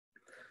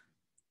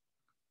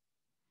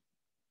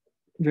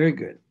Very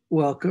good.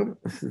 Welcome.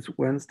 This is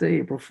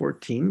Wednesday, April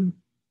 14,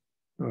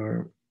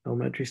 our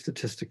elementary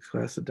statistics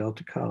class at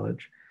Delta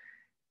College.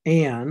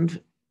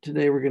 And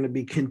today we're going to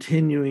be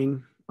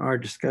continuing our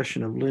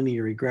discussion of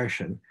linear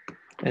regression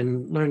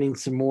and learning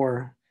some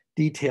more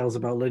details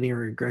about linear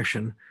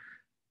regression.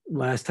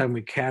 Last time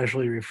we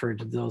casually referred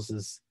to those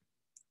as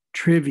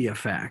trivia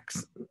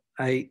facts.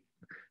 I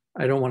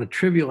don't want to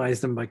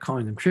trivialize them by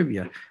calling them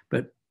trivia,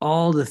 but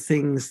all the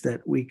things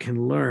that we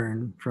can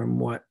learn from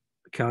what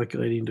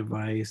calculating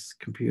device,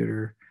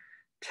 computer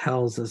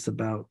tells us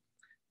about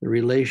the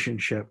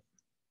relationship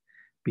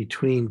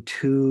between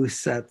two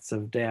sets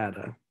of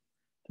data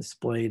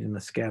displayed in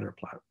a scatter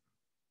plot.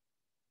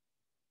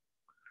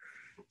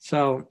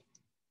 So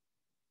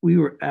we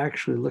were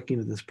actually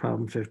looking at this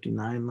problem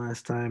 59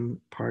 last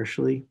time,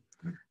 partially.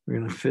 We're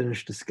going to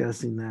finish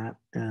discussing that,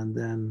 and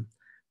then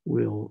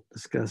we'll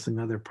discuss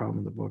another problem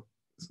in the book.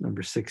 It's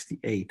number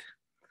 68.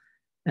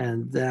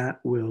 And that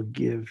will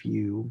give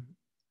you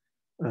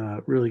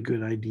really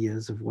good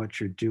ideas of what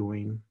you're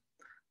doing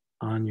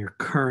on your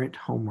current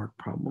homework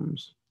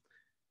problems.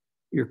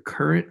 Your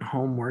current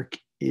homework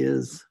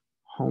is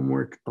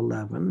homework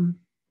 11.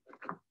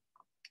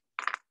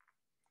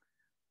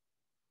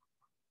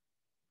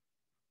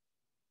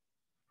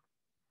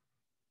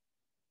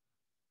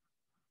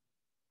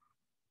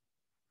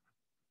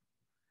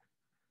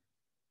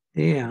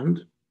 And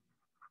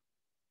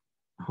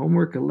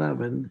homework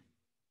 11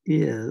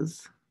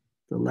 is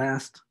the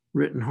last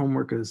written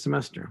homework of the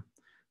semester.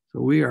 So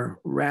we are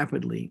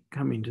rapidly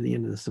coming to the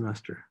end of the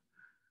semester.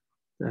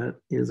 That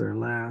is our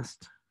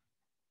last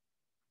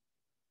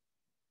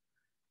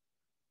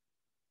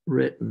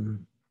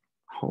written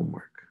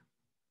homework.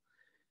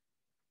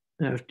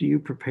 After you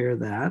prepare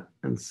that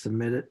and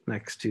submit it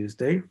next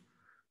Tuesday,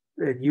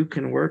 then you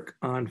can work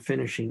on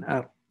finishing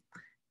up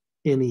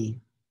any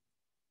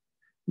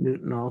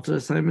Newton Alta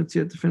assignments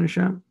you have to finish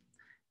up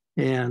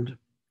and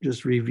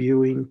just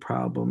reviewing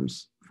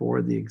problems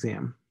for the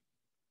exam.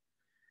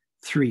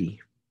 3,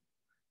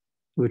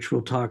 which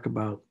we'll talk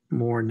about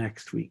more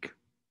next week.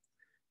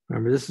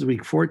 Remember, this is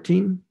week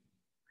 14.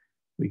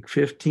 Week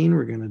 15,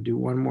 we're going to do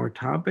one more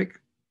topic,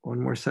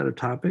 one more set of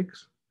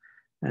topics.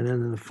 And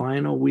then in the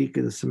final week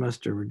of the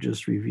semester, we'll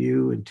just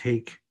review and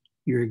take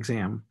your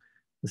exam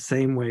the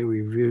same way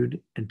we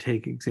reviewed and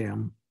take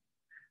exam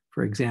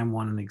for exam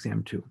 1 and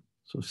exam 2.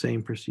 So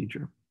same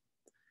procedure.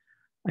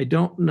 I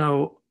don't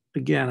know,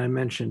 again, I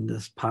mentioned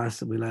this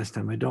possibly last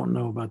time. I don't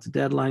know about the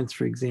deadlines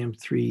for exam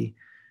 3.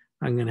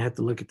 I'm going to have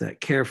to look at that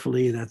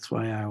carefully. That's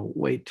why I'll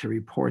wait to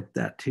report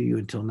that to you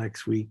until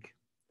next week,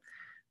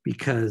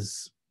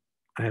 because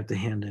I have to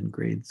hand in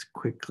grades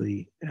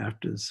quickly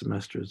after the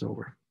semester is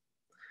over.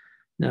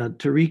 Now,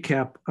 to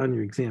recap on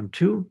your exam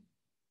 2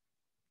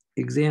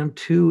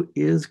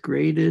 is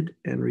graded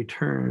and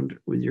returned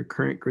with your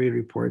current grade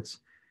reports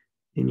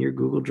in your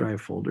Google Drive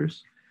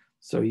folders.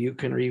 So you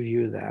can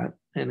review that.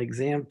 And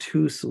exam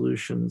 2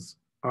 solutions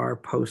are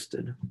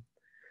posted.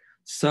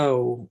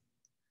 So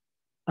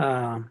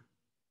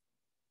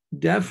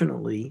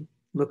definitely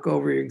look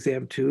over your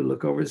exam 2,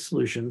 look over the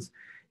solutions.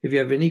 If you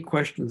have any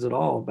questions at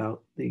all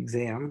about the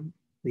exam,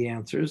 the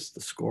answers,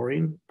 the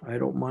scoring, I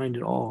don't mind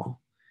at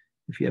all.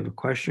 If you have a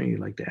question,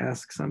 you'd like to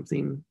ask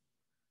something,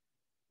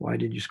 why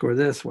did you score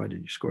this? Why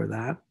did you score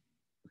that?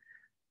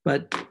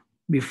 But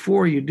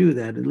before you do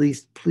that, at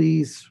least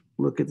please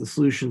look at the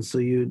solutions so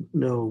you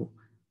know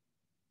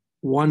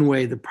one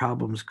way the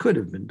problems could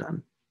have been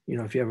done. You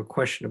know, if you have a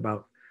question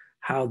about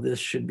how this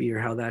should be or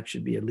how that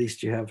should be, at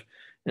least you have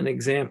an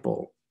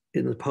example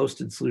in the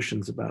posted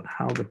solutions about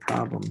how the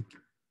problem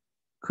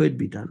could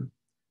be done.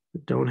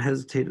 But don't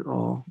hesitate at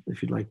all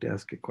if you'd like to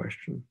ask a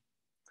question.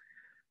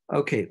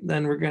 Okay,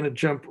 then we're going to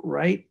jump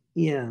right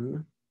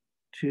in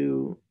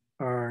to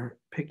our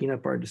picking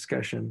up our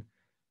discussion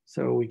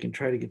so we can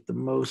try to get the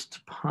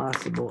most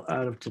possible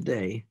out of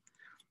today.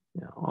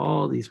 You know,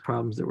 all these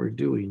problems that we're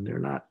doing, they're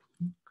not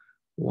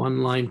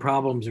one-line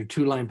problems or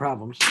two-line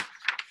problems.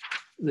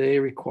 They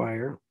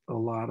require a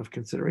lot of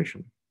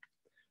consideration.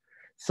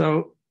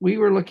 So we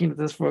were looking at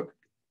this book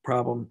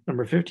problem,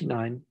 number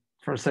 59,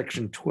 from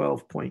section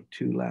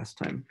 12.2 last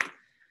time.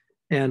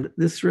 And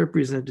this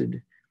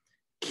represented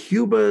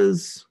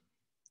Cuba's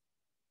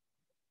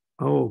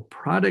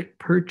product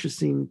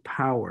purchasing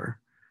power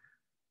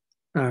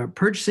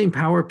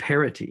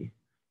parity.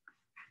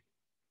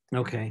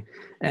 Okay,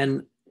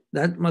 and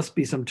that must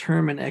be some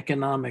term in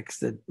economics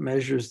that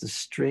measures the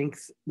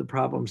strength, the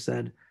problem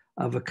said,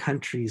 of a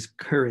country's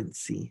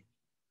currency.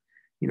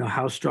 You know,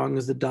 how strong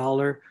is the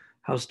dollar?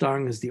 How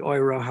strong is the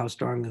euro? How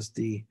strong is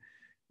the,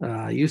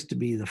 used to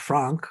be the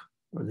franc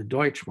or the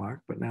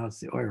Deutschmark, but now it's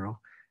the euro.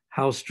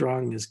 How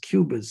strong is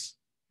Cuba's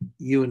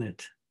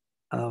unit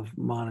of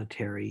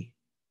monetary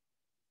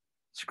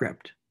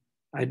script?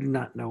 I do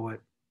not know what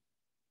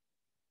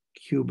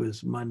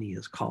Cuba's money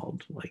is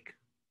called, like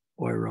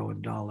euro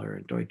and dollar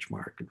and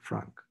Deutschmark and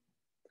franc.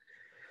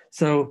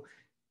 So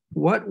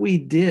what we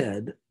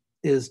did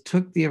is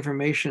took the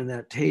information in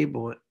that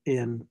table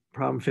in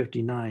problem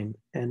 59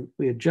 and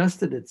we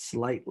adjusted it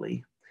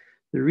slightly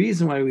The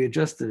reason why we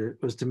adjusted it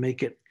was to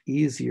make it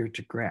easier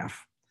to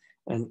graph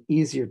and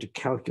easier to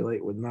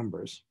calculate with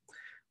numbers.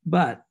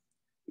 But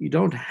you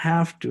don't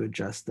have to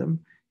adjust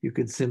them. You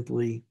could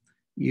simply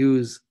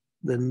use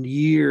the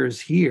years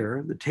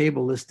here. The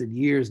table listed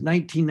years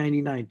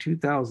 1999,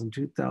 2000,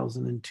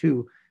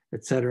 2002,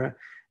 etc.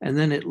 And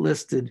then it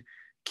listed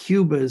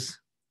Cuba's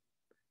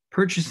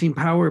purchasing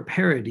power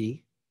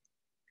parity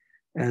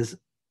as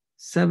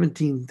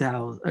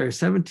 17,000 or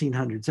 1700,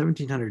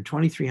 1700,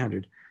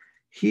 2300.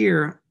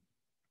 Here,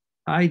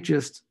 I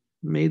just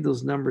made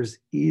those numbers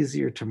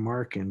easier to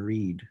mark and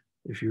read,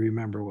 if you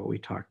remember what we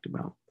talked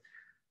about.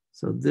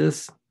 So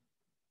this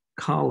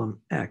column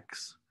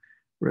X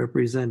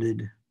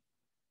represented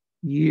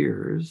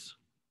years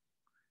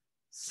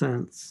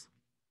since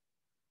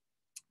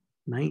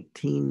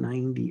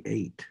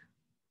 1998.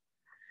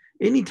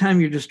 Anytime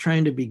you're just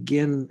trying to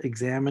begin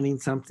examining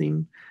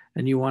something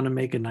and you want to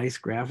make a nice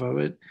graph of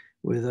it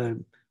with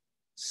a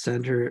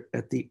center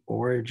at the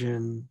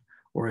origin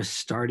or a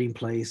starting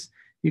place,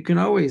 you can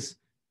always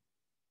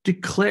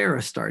declare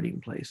a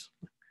starting place.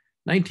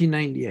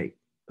 1998.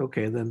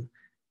 Okay, then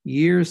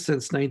years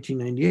since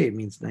 1998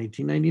 means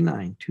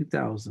 1999,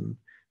 2000,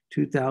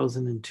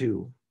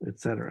 2002,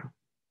 etc.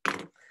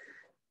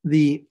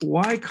 The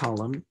Y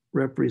column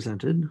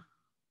represented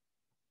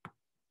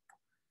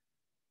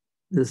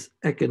this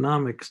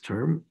economics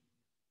term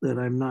that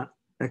I'm not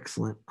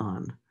excellent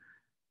on,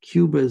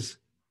 Cuba's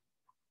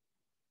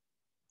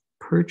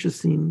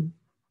purchasing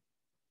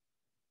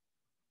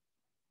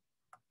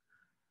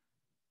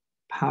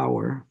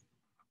power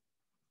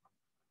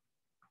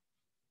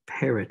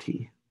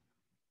parity.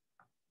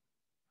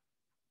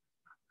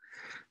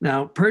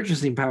 Now,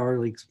 purchasing power,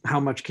 like how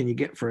much can you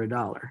get for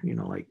 $1? You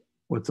know, like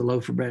what's a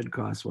loaf of bread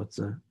cost? What's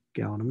a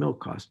gallon of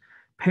milk cost?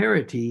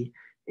 Parity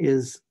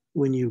is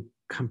when you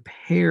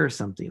compare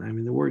something. I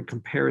mean, the word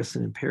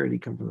comparison and parity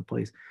come from the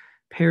place.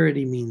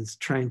 Parity means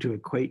trying to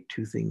equate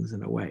two things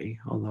in a way,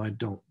 although I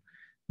don't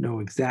know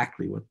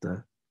exactly what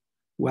the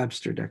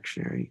Webster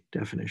dictionary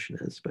definition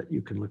is, but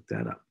you can look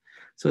that up.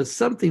 So it's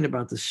something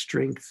about the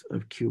strength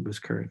of Cuba's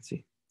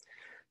currency.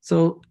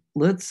 So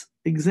let's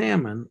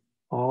examine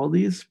all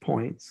these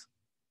points.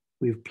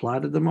 We've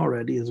plotted them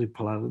already as we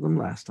plotted them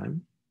last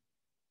time.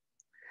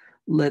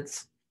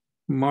 Let's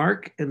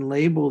mark and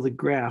label the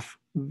graph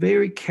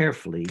very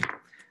carefully.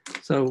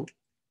 So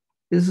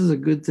this is a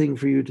good thing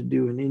for you to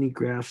do in any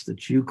graphs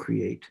that you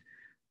create.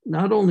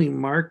 Not only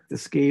mark the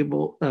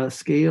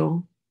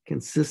scale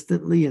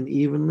consistently and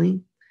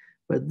evenly,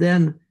 but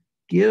then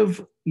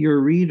give your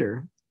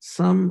reader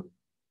some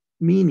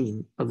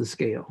meaning of the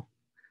scale.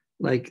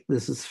 Like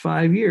this is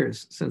 5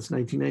 years since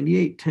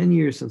 1998, 10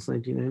 years since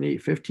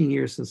 1998, 15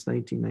 years since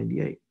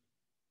 1998.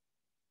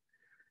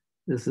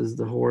 This is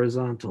the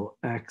horizontal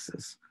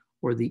axis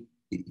or the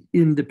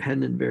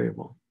independent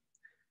variable.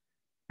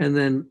 And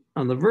then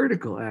on the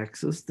vertical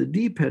axis, the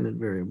dependent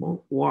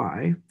variable,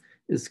 Y,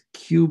 is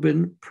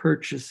Cuban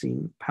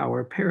purchasing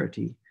power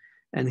parity.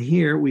 And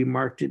here we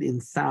marked it in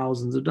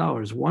thousands of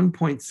dollars.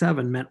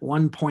 1.7 meant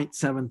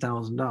 $1.7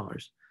 thousand,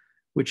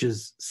 which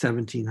is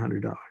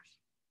 $1,700.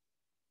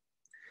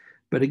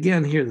 But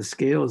again, here the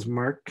scale is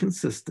marked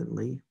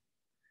consistently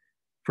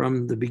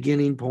from the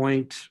beginning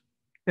point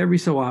every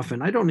so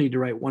often. I don't need to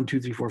write 1, 2,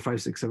 3, 4,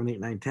 5, 6, 7, 8,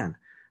 9, 10.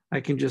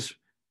 I can just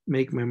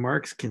make my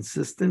marks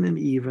consistent and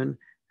even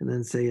and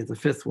then say at the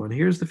fifth one,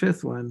 here's the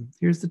fifth one,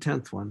 here's the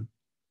 10th one.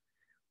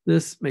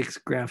 This makes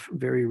graph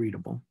very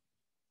readable.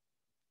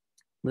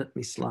 Let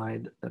me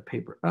slide the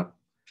paper up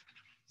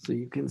so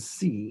you can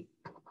see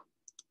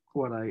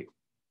what I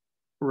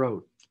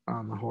wrote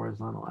on the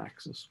horizontal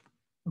axis.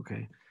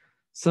 Okay,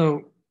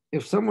 so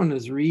if someone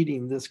is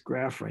reading this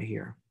graph right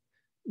here,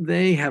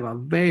 they have a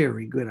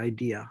very good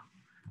idea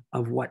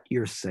of what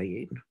you're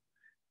saying.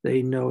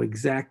 They know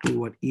exactly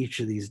what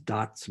each of these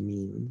dots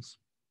means.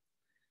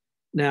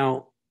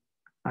 Now,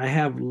 I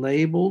have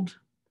labeled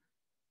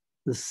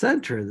the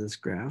center of this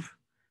graph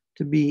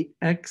to be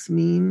X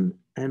mean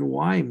and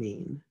Y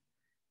mean.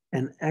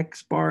 And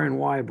X bar and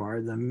Y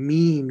bar, the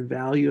mean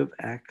value of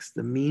X,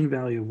 the mean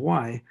value of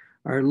Y,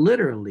 are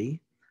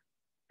literally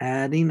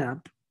adding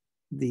up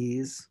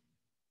these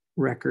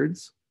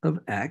records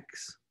of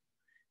X.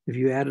 If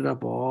you added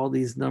up all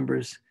these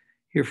numbers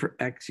here for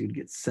X, you'd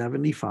get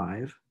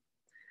 75.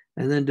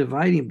 And then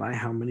dividing by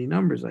how many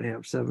numbers I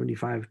have,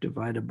 75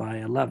 divided by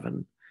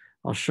 11.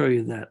 I'll show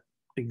you that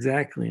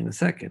exactly in a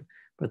second.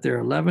 But there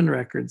are 11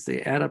 records.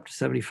 They add up to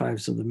 75.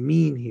 So the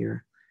mean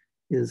here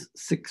is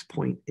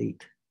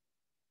 6.8.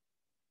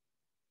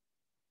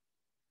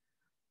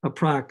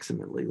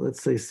 Approximately,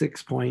 let's say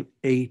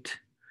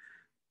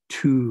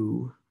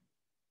 6.82.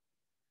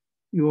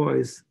 You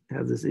always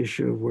have this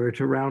issue of where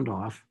to round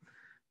off.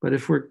 But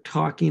if we're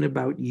talking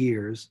about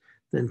years,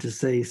 then to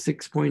say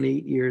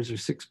 6.8 years or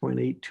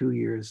 6.82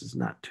 years is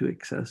not too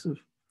excessive.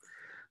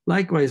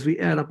 Likewise, we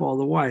add up all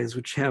the Y's,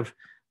 which have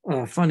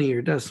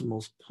funnier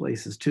decimal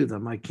places to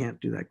them. I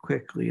can't do that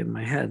quickly in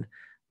my head,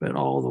 but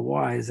all the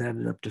Y's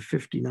added up to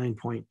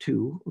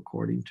 59.2,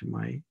 according to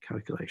my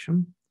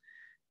calculation.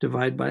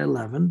 Divide by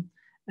 11.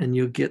 and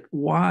you'll get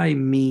Y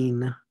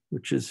mean,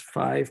 which is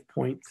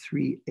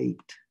 5.38.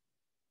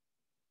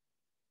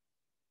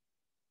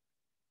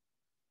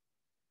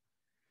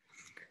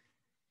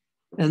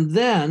 And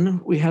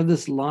then we have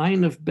this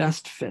line of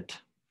best fit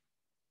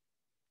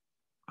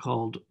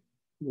called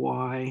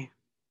Y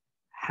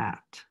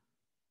hat.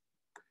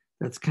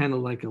 That's kind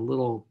of like a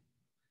little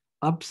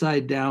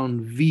upside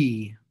down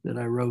V that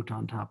I wrote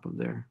on top of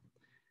there.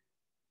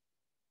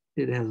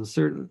 It has a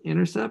certain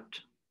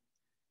intercept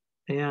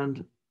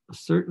and a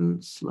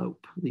certain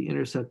slope. The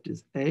intercept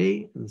is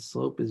A and the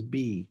slope is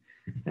B.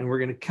 And we're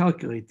going to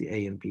calculate the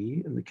A and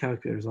B, and the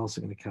calculator is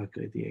also going to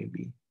calculate the A and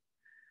B.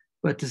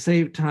 But to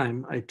save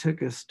time, I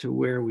took us to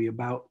where we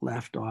about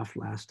left off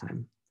last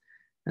time.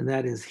 And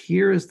that is,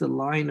 here is the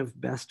line of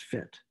best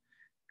fit.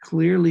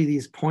 Clearly,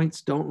 these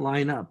points don't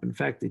line up. In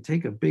fact, they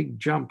take a big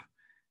jump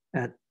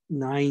at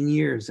 9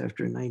 years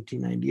after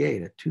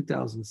 1998. At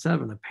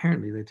 2007,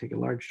 apparently they take a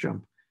large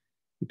jump.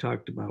 We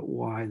talked about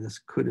why this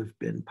could have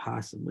been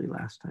possibly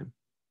last time.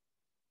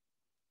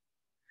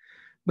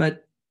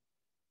 But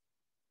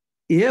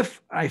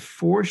if I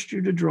forced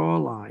you to draw a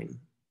line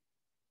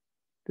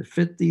to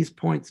fit these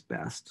points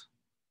best,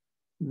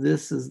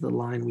 this is the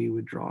line we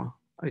would draw.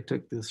 I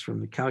took this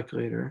from the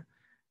calculator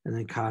and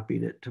then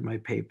copied it to my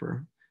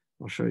paper.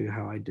 I'll show you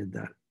how I did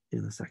that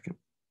in a second.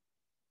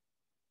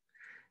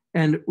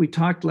 And we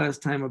talked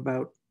last time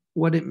about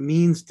what it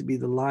means to be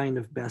the line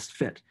of best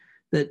fit,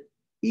 that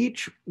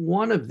each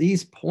one of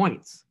these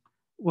points,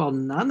 well,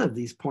 none of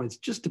these points,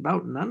 just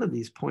about none of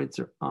these points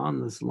are on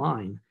this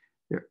line.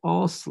 They're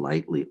all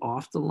slightly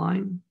off the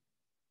line.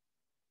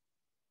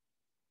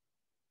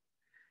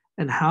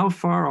 And how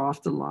far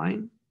off the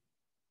line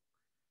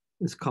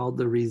is called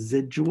the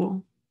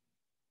residual.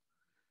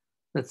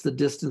 That's the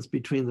distance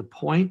between the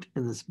point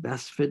and this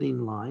best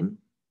fitting line.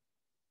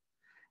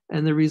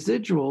 And the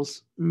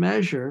residuals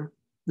measure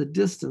the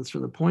distance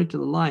from the point to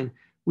the line.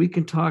 We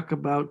can talk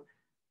about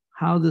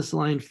how this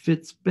line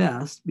fits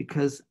best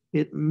because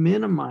it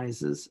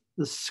minimizes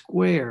the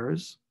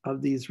squares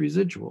of these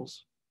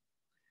residuals.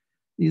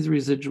 These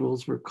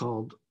residuals were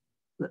called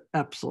the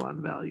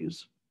epsilon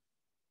values.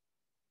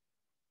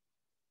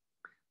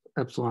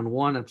 Epsilon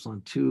 1,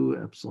 epsilon 2,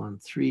 epsilon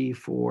 3,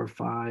 4,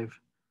 5.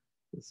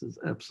 This is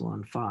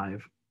epsilon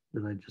 5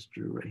 that I just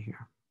drew right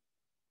here.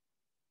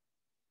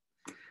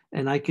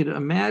 And I could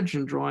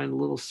imagine drawing a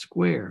little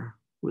square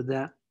with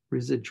that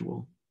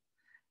residual.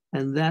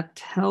 And that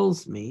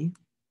tells me,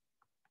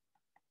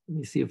 let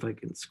me see if I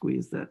can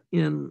squeeze that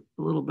in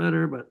a little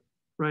better, but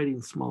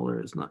writing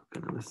smaller is not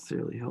going to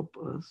necessarily help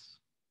us.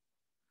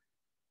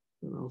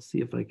 But I'll see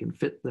if I can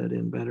fit that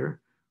in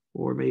better,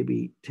 or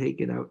maybe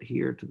take it out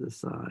here to the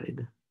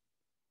side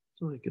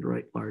so I could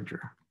write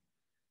larger.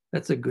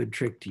 That's a good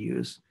trick to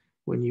use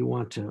when you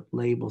want to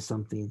label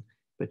something,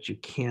 but you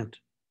can't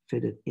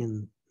fit it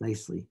in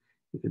nicely.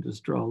 You could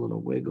just draw a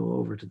little wiggle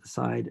over to the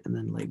side and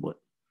then label it.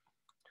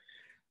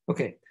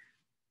 Okay,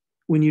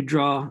 when you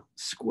draw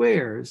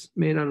squares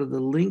made out of the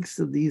links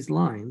of these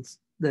lines,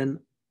 then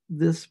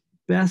this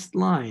best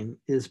line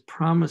is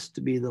promised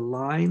to be the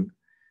line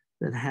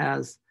that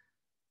has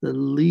the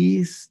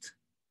least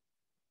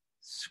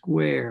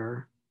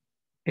square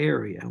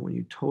area. When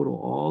you total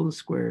all the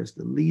squares,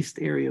 the least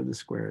area of the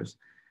squares.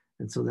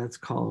 And so that's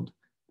called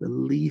the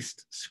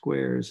least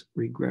squares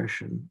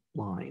regression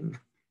line.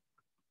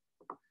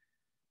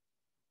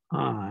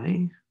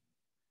 I,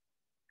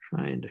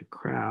 trying to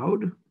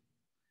crowd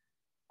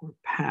or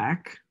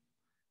pack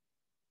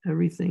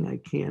everything I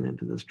can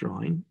into this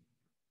drawing.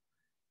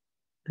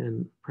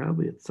 And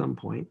probably at some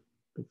point,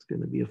 it's going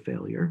to be a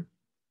failure.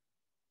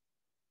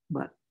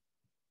 But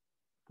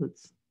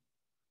let's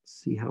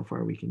see how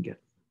far we can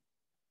get.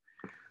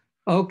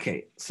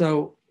 Okay,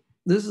 so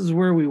this is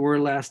where we were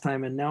last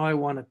time, and now I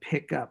want to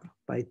pick up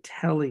by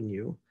telling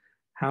you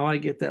how I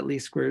get that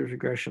least squares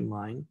regression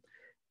line.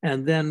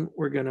 And then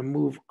we're going to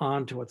move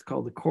on to what's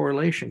called the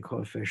correlation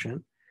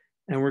coefficient.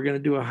 And we're going to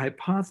do a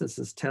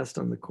hypothesis test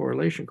on the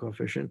correlation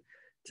coefficient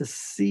to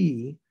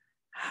see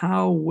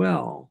how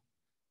well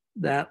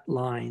that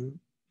line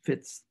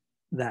fits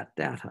that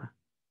data.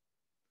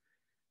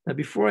 Now,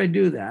 before I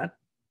do that,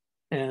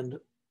 and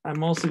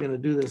I'm also going to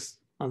do this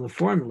on the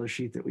formula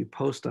sheet that we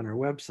post on our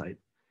website,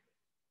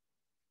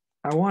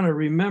 I want to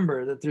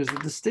remember that there's a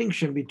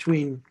distinction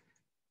between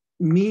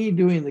me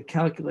doing the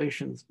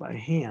calculations by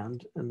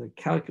hand and the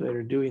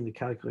calculator doing the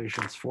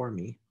calculations for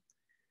me.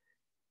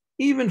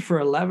 Even for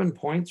 11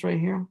 points right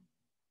here,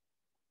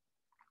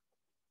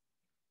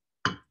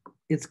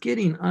 it's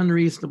getting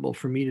unreasonable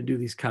for me to do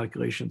these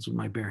calculations with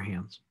my bare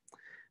hands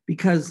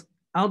because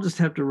I'll just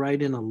have to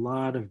write in a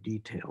lot of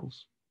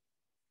details.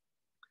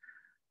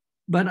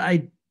 But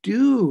I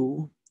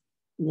do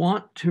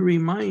want to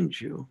remind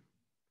you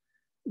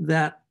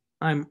that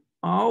I'm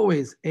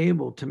always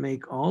able to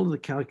make all of the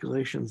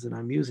calculations that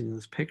I'm using in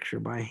this picture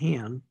by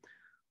hand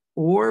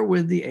or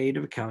with the aid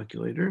of a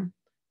calculator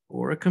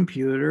or a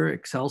computer,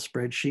 Excel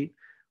spreadsheet,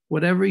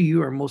 whatever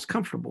you are most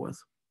comfortable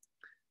with.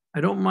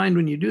 I don't mind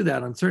when you do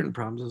that on certain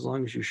problems as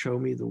long as you show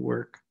me the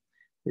work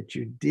that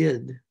you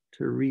did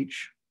to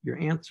reach your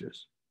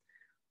answers.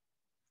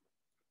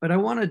 But I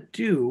want to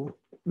do,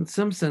 in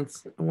some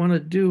sense, I want to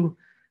do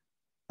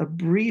a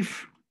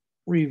brief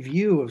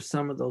review of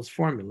some of those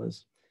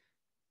formulas.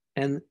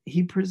 And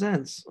he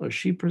presents, or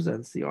she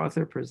presents, the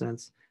author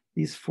presents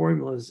these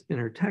formulas in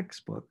her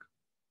textbook,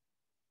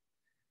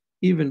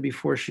 even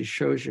before she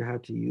shows you how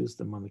to use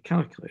them on the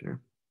calculator.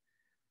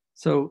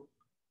 So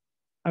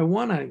I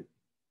want to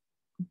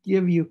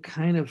give you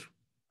kind of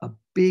a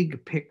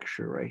big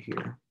picture right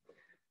here.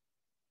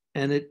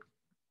 And it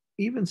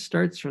even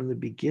starts from the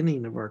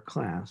beginning of our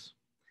class.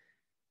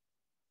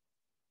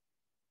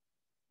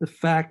 The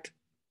fact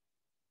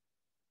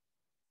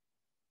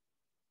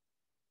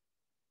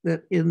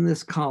that in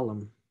this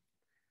column,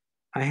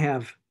 I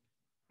have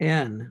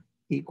n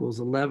equals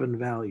 11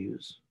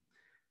 values.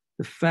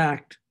 The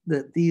fact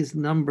that these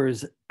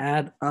numbers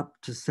add up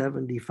to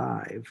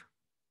 75.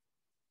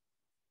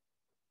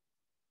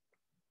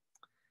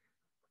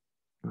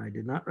 I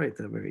did not write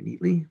that very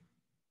neatly.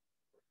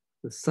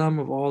 The sum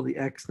of all the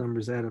x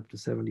numbers add up to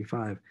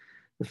 75.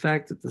 The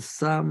fact that the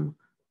sum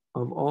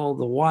of all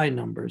the y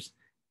numbers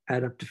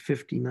add up to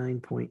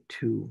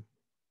 59.2.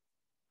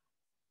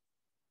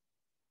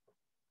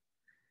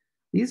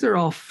 These are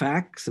all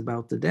facts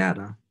about the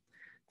data.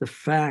 The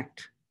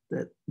fact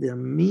that the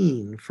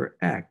mean for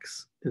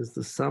x is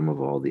the sum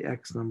of all the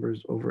x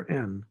numbers over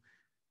n.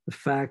 The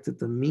fact that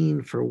the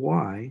mean for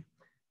y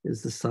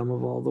is the sum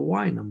of all the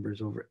y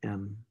numbers over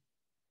n.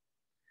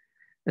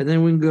 And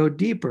then we can go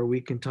deeper. We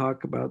can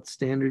talk about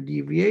standard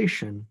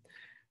deviation.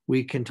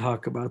 We can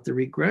talk about the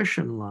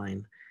regression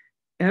line.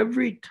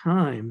 Every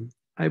time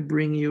I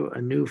bring you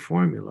a new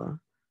formula,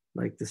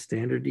 like the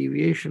standard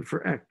deviation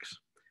for x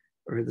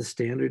or the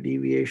standard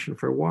deviation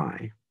for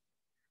y,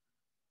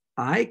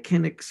 I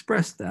can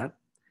express that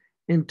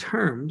in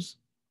terms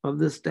of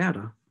this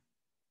data.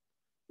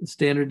 The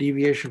standard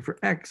deviation for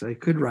x, I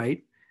could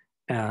write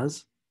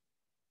as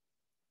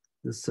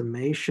the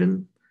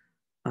summation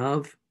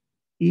of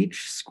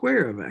each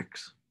square of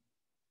x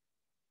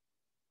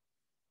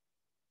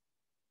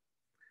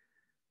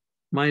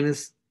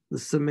minus the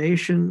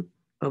summation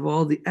of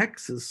all the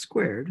x's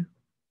squared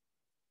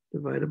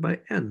divided by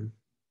n.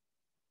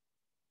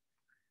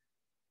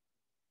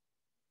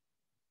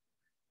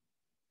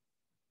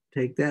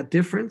 Take that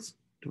difference,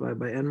 divide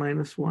by n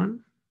minus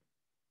 1,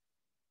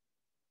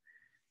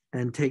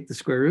 and take the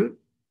square root.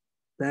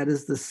 That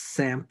is the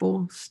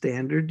sample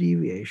standard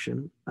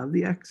deviation of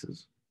the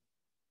x's.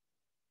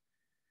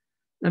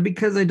 Now,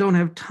 because I don't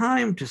have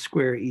time to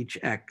square each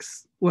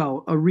x,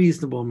 well, a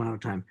reasonable amount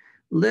of time,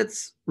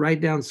 let's write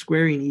down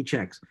squaring each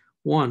x.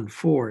 1,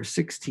 4,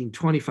 16,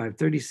 25,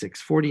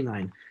 36,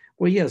 49.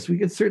 Well, yes, we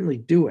could certainly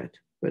do it,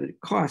 but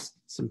it costs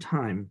some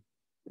time,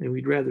 and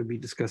we'd rather be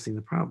discussing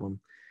the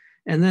problem.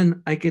 And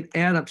then I could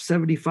add up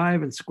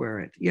 75 and square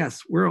it.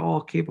 Yes, we're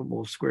all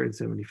capable of squaring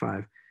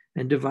 75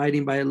 and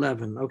dividing by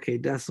 11. Okay,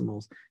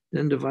 decimals,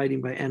 then dividing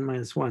by n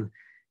minus 1.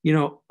 You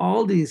know,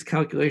 all these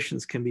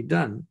calculations can be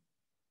done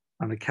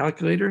on a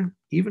calculator,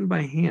 even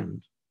by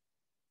hand.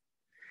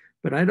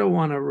 But I don't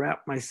want to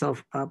wrap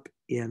myself up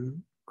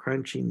in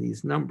crunching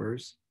these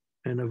numbers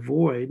and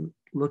avoid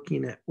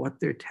looking at what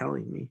they're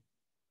telling me.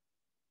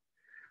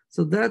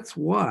 So that's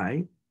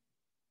why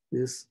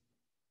this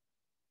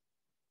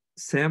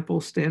sample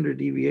standard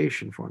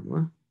deviation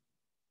formula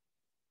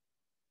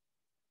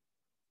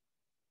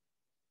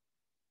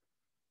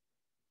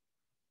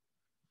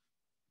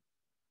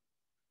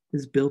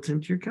is built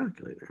into your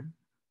calculator.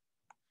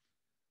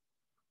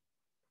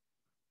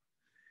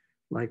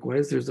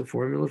 Likewise, there's a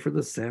formula for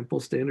the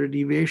sample standard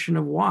deviation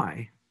of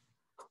y.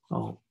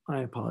 Oh, I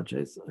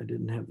apologize. I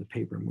didn't have the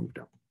paper moved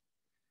up.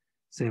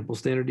 Sample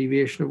standard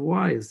deviation of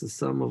y is the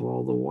sum of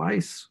all the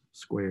y's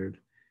squared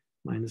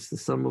minus the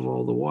sum of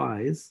all the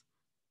y's,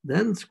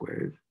 then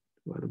squared,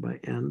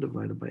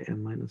 divided by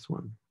n minus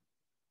 1.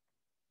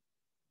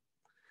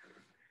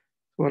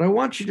 What I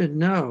want you to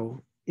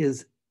know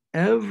is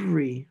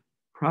every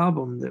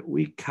problem that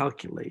we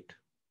calculate,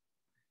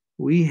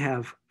 we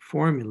have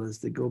formulas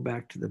that go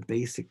back to the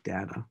basic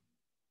data.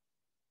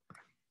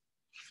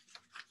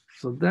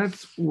 So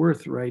that's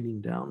worth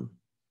writing down.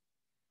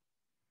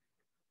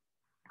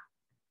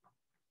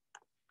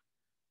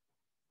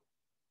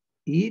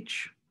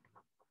 Each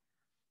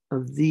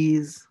of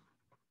these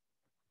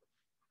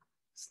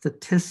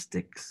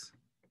statistics,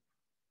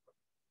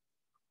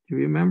 do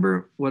you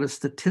remember what a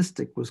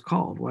statistic was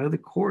called? Why the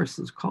course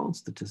is called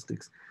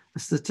statistics? A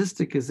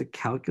statistic is a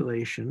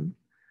calculation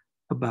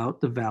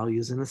about the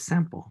values in a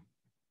sample.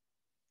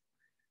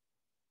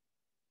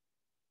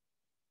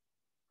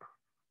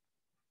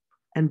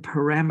 And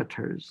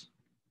parameters.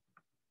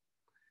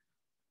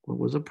 What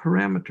was a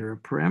parameter? A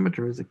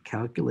parameter is a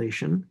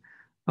calculation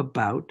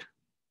about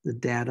the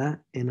data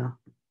in a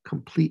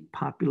complete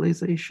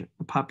population.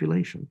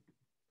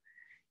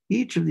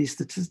 Each of these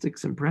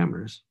statistics and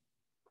parameters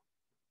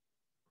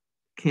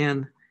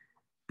can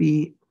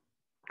be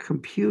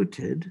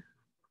computed,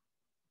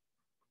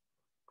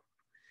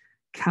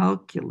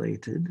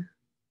 calculated,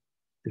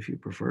 if you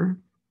prefer,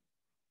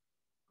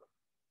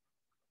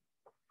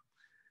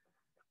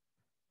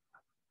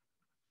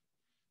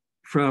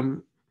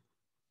 from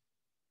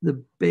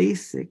the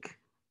basic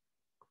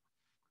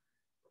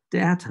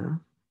data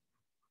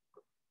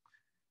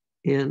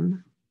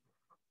in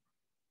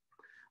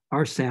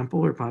our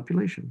sample or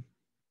population.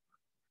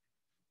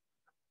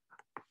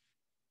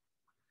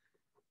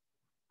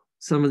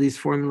 Some of these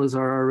formulas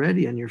are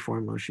already on your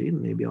formula sheet,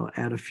 and maybe I'll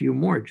add a few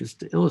more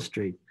just to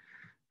illustrate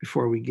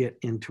before we get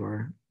into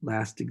our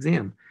last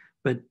exam.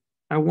 But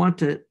I want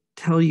to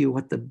tell you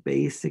what the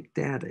basic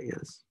data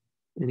is.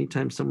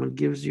 Anytime someone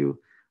gives you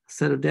a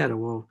set of data,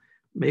 well,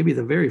 maybe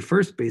the very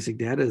first basic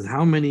data is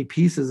how many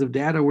pieces of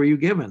data were you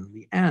given,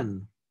 the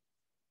N.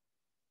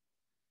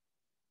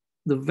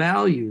 The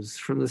values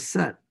from the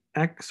set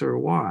X or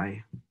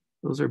Y,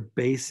 those are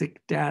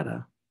basic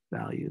data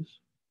values.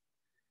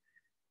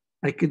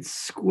 I could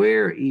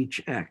square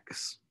each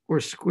X or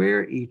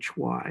square each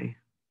Y.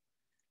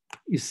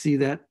 You see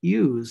that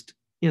used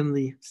in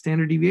the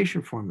standard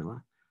deviation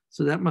formula.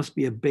 So that must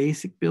be a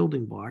basic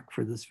building block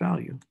for this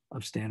value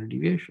of standard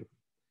deviation.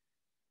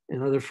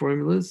 In other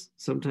formulas,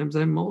 sometimes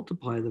I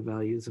multiply the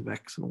values of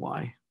X and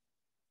Y.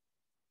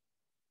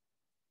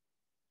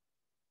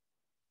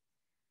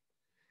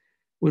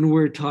 When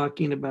we're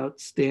talking about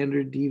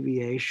standard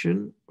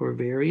deviation or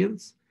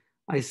variance,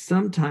 I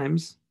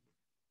sometimes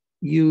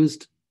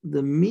used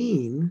the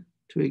mean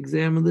to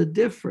examine the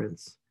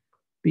difference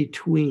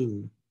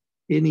between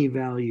any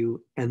value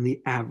and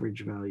the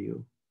average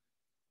value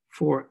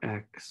for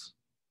X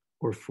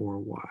or for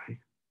Y.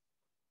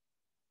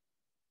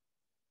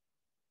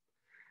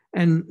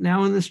 And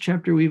now in this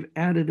chapter, we've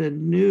added a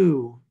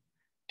new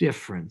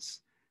difference,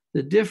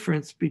 the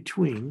difference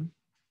between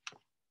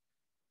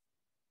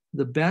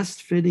the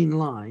best fitting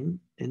line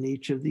in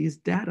each of these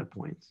data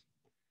points.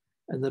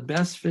 And the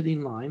best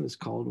fitting line is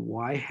called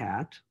Y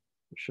hat.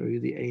 I'll show you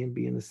the A and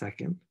B in a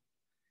second.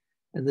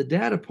 And the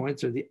data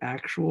points are the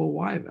actual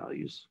Y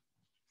values.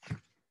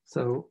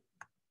 So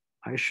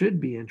I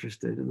should be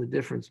interested in the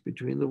difference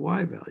between the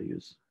Y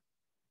values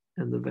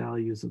and the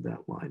values of that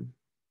line.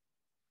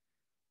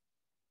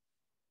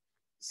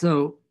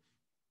 So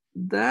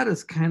that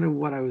is kind of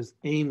what I was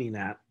aiming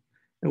at.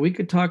 And we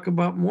could talk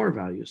about more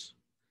values,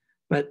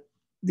 but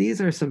these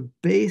are some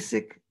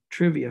basic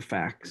trivia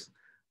facts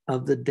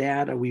of the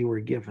data we were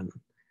given.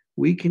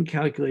 We can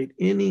calculate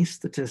any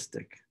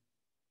statistic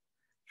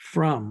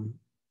from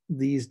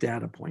these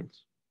data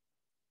points.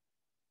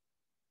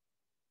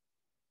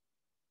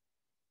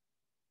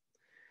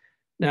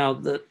 Now,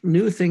 the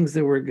new things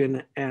that we're going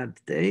to add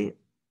today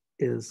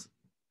is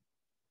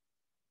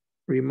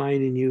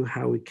reminding you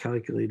how we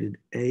calculated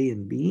A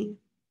and B,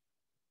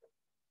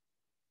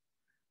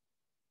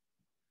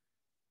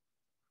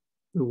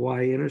 the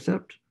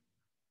y-intercept.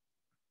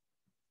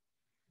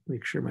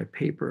 Make sure my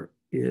paper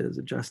is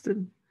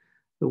adjusted.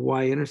 The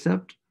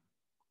y-intercept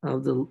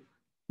of the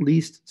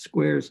least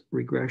squares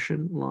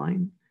regression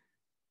line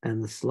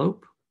and the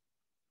slope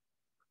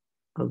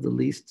of the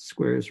least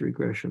squares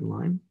regression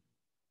line.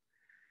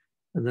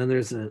 And then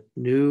there's a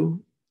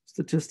new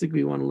statistic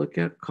we want to look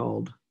at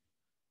called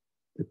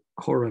the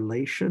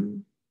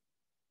correlation.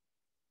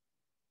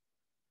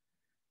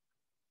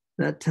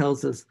 That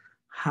tells us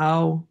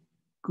how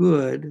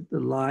good the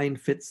line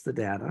fits the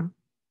data.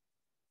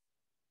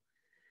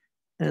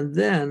 And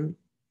then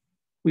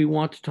we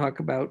want to talk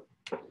about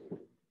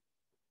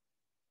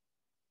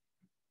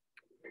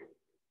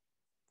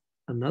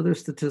another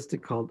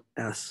statistic called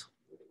S,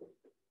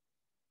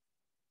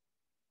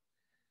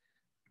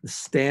 the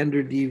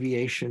standard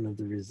deviation of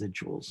the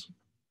residuals.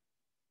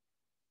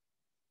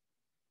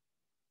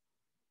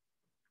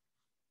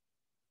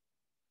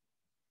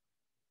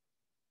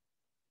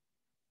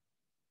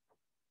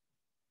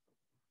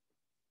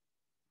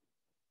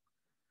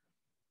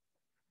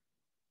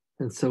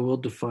 And so we'll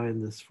define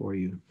this for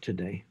you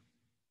today.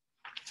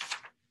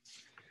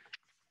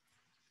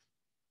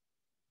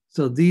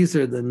 So these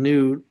are the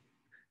new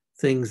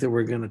things that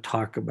we're going to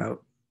talk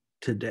about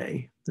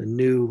today, the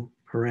new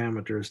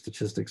parameter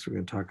statistics we're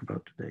going to talk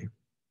about today.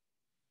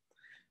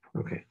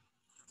 Okay.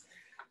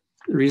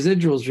 The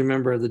residuals,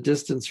 remember, are the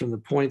distance from the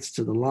points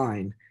to the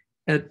line.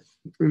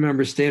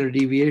 Remember, standard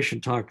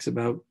deviation talks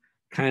about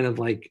kind of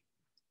like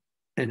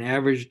an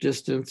average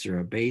distance or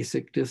a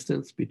basic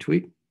distance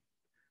between.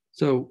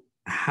 So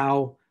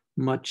how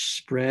much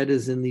spread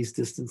is in these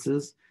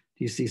distances?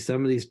 Do you see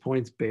some of these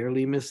points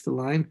barely miss the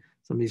line?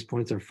 Some of these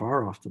points are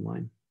far off the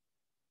line.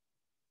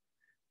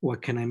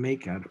 What can I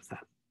make out of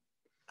that?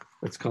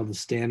 That's called the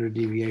standard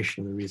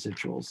deviation of the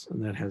residuals,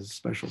 and that has a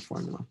special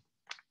formula.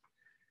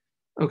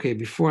 Okay,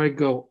 before I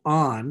go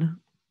on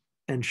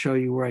and show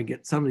you where I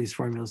get some of these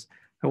formulas,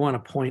 I want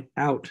to point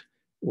out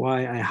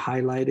why I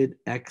highlighted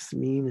X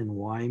mean and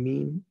Y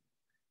mean,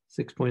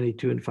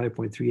 6.82 and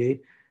 5.38.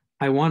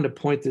 I wanted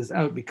to point this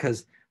out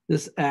because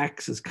this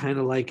X is kind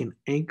of like an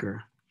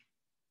anchor.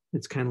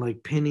 It's kind of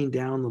like pinning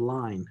down the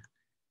line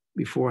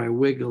before I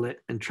wiggle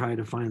it and try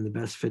to find the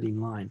best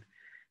fitting line.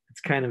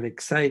 It's kind of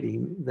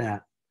exciting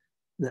that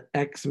the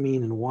X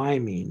mean and Y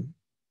mean,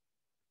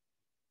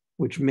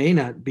 which may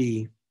not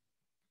be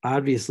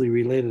obviously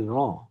related at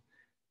all,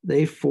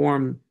 they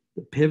form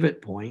the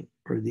pivot point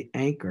or the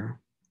anchor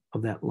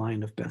of that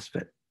line of best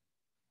fit.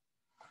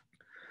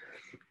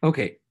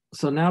 Okay,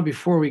 so now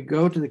before we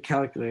go to the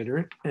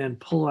calculator and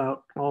pull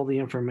out all the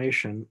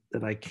information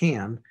that I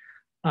can,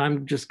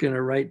 I'm just going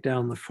to write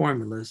down the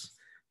formulas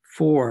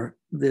for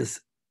this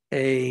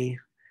A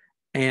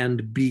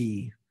and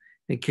B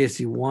in case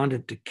you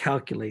wanted to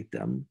calculate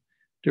them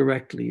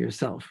directly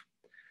yourself.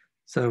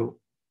 So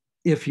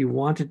if you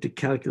wanted to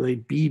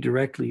calculate B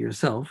directly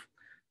yourself,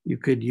 you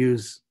could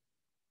use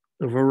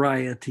a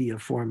variety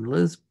of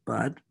formulas,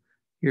 but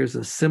here's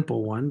a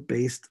simple one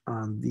based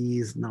on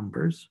these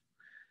numbers.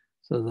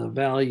 So the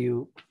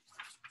value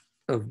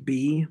of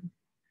B,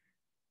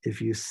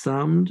 if you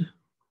summed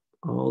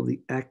all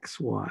the X,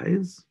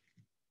 Ys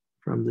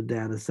from the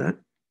data set,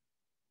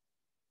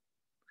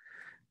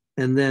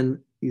 and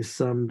then you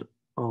summed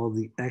all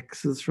the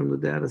X's from the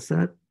data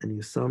set, and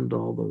you summed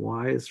all the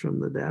Y's from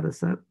the data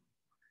set.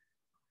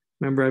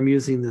 Remember, I'm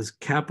using this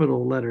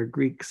capital letter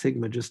Greek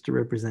sigma just to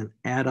represent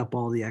add up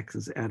all the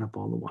X's, add up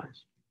all the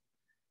Y's.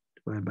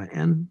 Divide by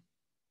N.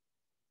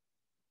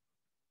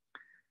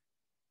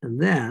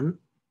 And then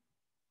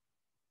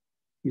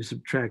you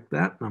subtract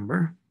that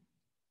number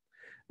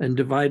and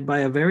divide by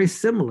a very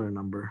similar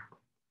number.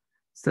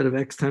 Instead of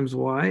X times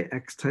Y,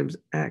 X times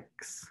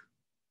X.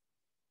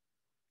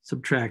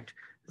 Subtract.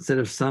 Instead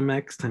of sum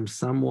X times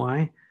sum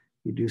Y,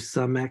 you do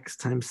sum X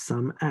times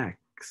sum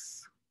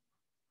X.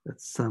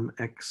 That's sum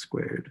X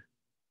squared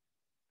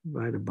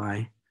divided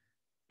by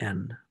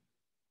N.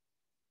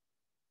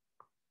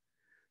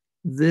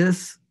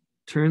 This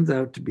turns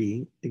out to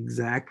be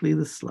exactly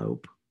the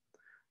slope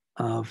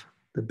of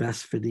the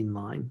best fitting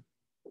line.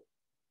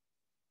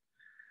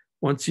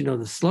 Once you know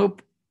the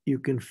slope, you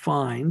can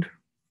find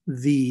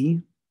the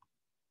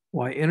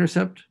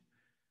y-intercept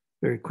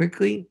very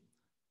quickly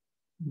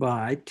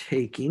by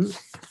taking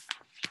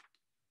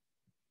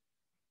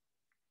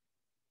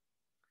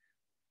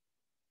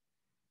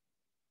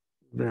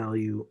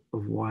value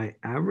of y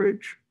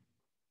average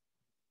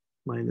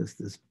minus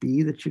this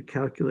b that you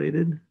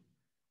calculated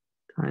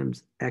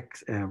times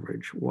x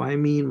average, y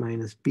mean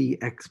minus b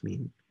x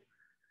mean.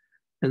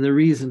 And the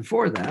reason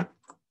for that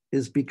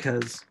is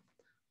because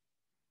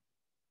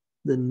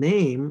the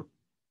name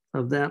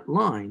of that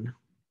line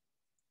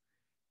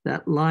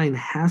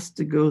has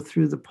to go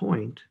through the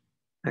point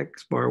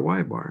x bar,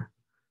 y bar.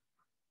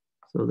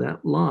 So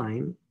that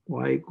line,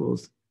 y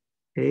equals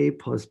a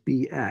plus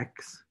bx.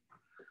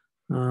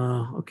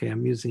 Okay,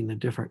 I'm using a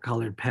different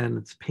colored pen.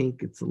 It's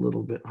pink. It's a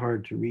little bit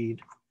hard to read.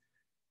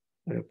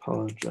 I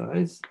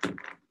apologize.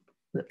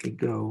 Let me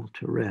go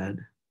to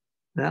red.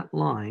 That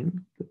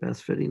line, the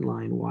best fitting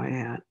line, y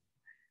hat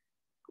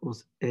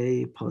equals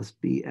a plus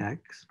bx.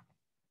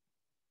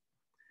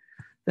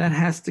 That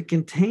has to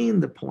contain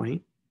the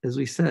point, as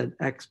we said,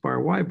 x bar,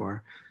 y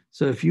bar.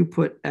 So if you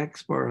put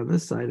x bar on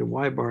this side and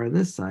y bar on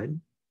this side,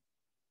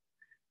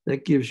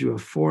 that gives you a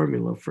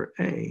formula for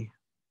A.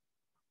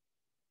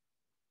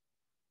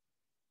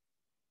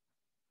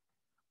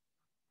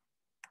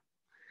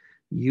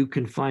 You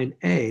can find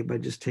A by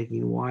just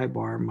taking y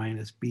bar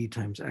minus b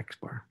times x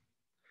bar.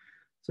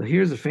 So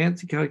here's a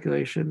fancy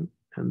calculation,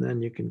 and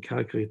then you can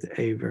calculate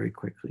the A very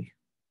quickly.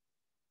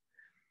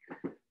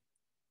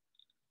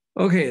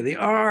 Okay, the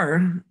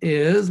R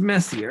is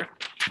messier.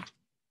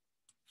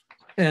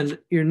 And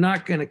you're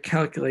not going to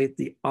calculate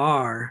the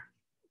R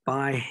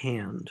by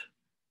hand.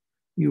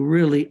 You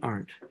really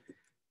aren't.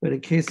 But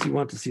in case you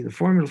want to see the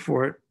formula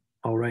for it,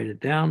 I'll write it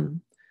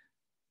down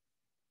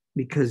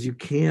because you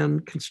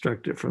can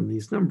construct it from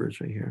these numbers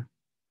right here.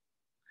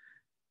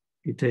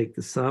 You take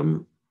the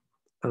sum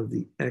of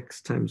the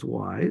x times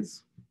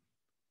y's.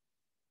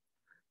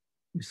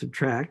 You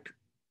subtract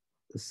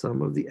the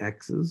sum of the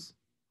x's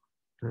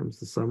times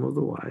the sum of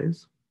the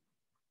y's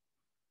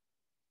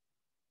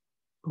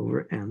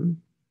over n.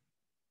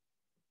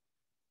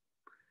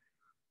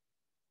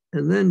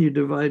 And then you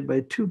divide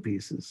by 2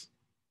 pieces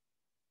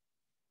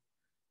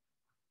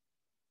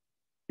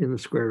in the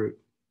square root.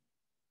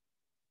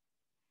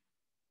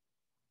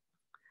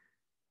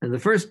 And the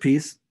first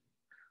piece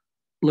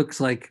looks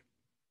like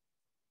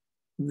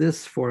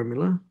this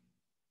formula,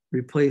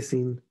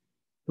 replacing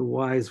the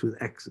y's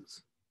with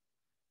x's.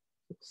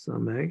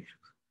 Sum x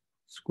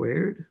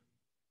squared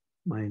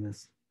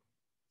minus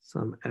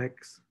sum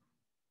x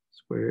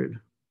squared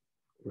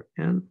over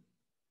n.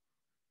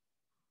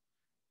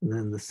 And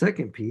then the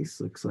second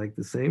piece looks like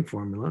the same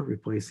formula,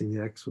 replacing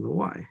the x with a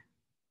y.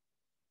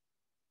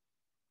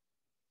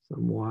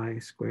 Sum y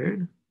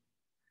squared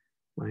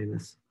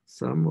minus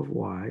sum of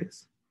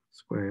y's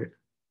squared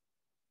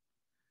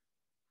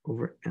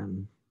over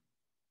n.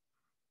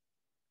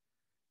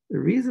 The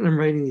reason I'm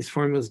writing these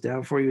formulas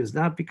down for you is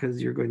not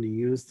because you're going to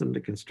use them to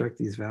construct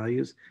these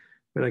values,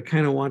 but I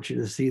kind of want you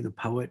to see the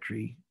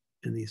poetry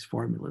in these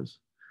formulas,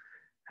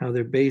 how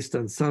they're based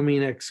on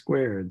summing x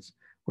squareds,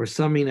 or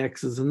summing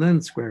x's and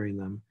then squaring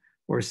them,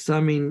 or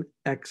summing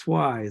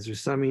xy's, or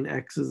summing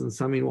x's and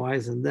summing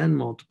y's and then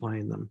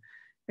multiplying them.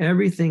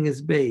 Everything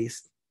is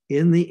based,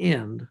 in the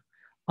end,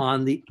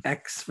 on the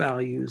x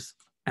values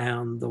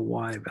and the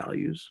y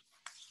values.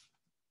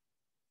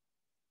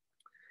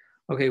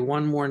 Okay,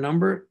 one more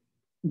number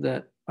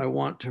that I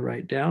want to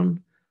write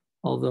down,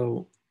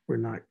 although we're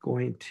not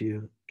going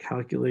to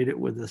calculate it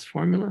with this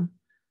formula.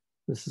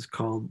 This is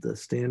called the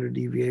standard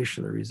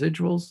deviation of the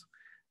residuals,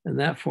 and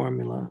that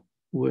formula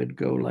would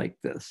go like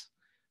this.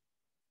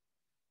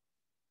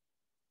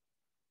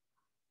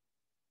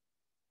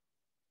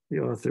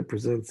 The author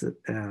presents it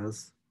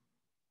as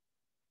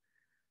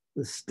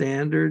the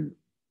squared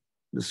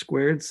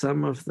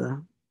sum of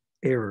the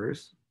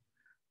errors.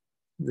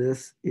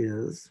 This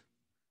is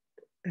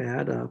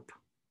add up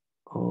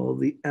all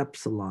the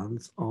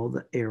epsilons, all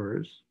the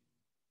errors,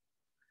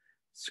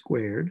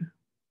 squared,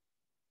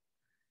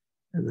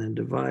 and then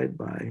divide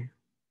by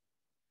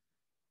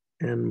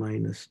n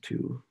minus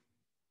 2.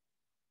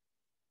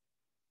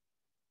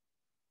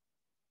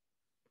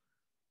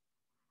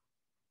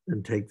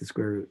 And take the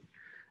square root.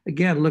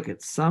 Again, look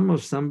at sum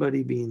of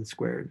somebody being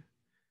squared.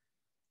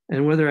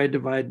 And whether I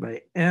divide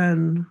by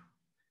n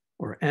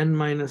or n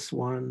minus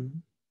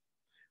 1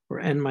 or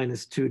n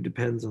minus 2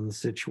 depends on the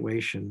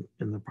situation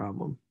in the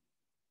problem.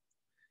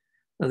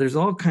 Now, there's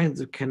all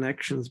kinds of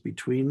connections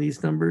between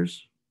these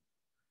numbers.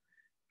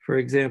 For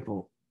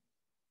example,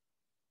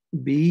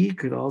 b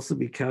could also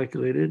be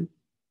calculated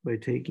by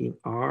taking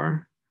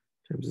r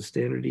times the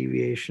standard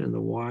deviation in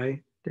the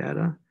y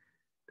data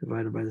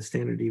divided by the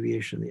standard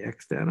deviation in the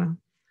x data.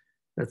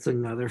 That's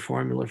another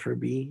formula for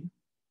b.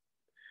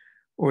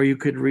 Or you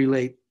could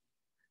relate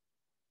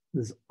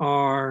this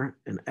r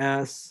and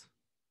s.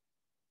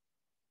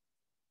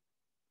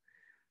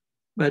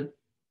 But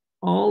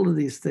all of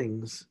these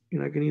things,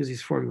 you're not going to use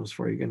these formulas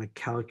for. You're going to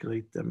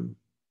calculate them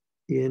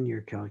in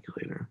your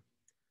calculator.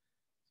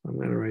 So I'm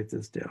going to write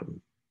this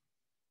down.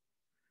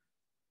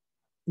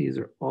 These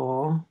are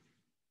all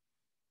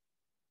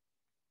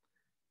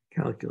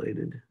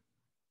calculated,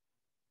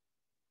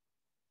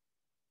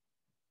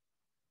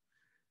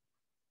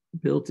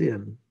 built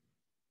in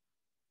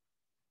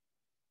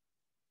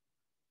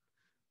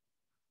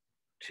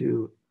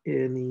to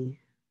any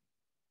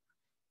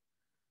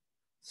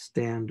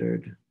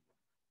standard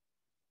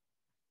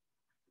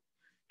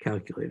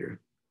calculator.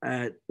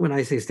 When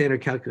I say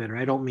standard calculator,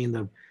 I don't mean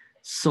the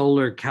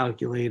solar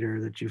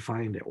calculator that you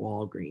find at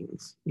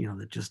Walgreens,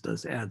 that just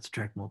does add,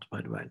 subtract,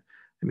 multiply, divide.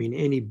 I mean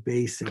any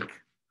basic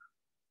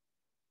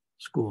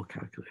school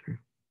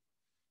calculator.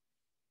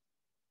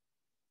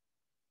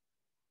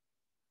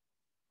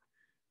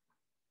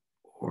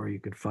 Or you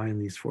could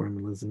find these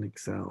formulas in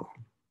Excel.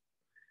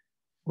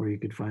 Or you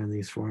could find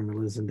these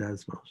formulas in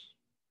Desmos.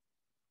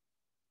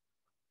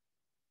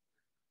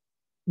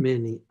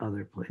 Many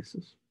other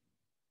places.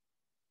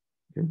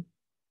 Okay.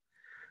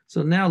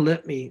 So now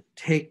let me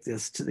take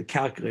this to the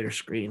calculator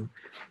screen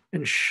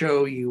and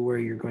show you where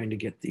you're going to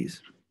get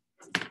these.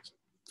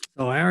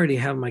 So I already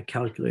have my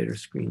calculator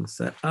screen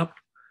set up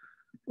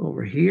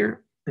over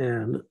here,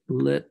 and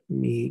let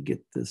me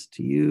get this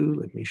to you.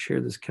 Let me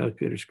share this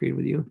calculator screen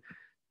with you.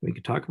 We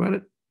can talk about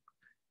it.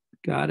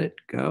 Got it,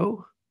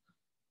 go.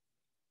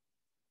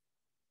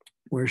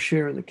 We're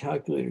sharing the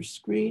calculator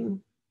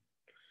screen.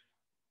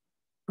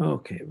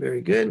 Okay,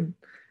 very good.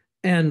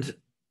 And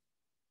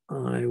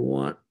I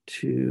want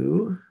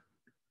to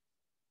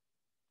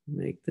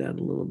make that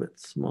a little bit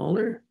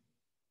smaller.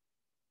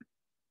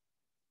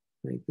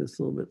 Make this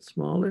a little bit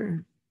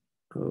smaller.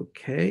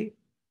 Okay,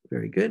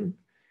 very good.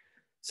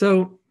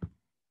 So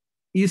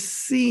you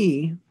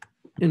see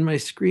in my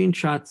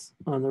screenshots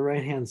on the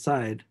right-hand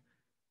side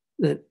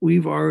that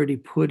we've already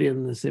put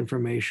in this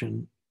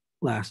information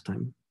last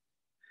time.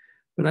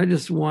 But I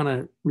just want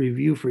to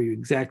review for you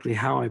exactly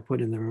how I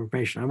put in the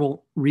information. I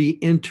won't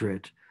re-enter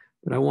it,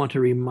 but I want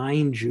to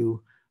remind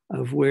you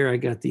of where I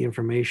got the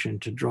information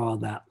to draw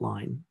that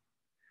line.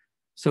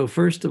 So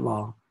first of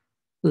all,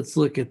 let's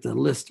look at the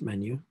list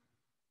menu.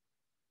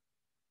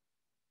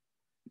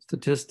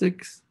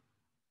 Statistics,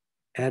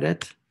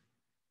 edit.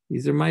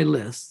 These are my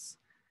lists.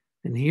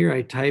 And here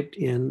I typed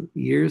in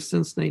years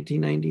since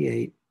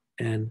 1998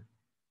 and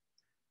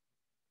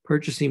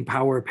purchasing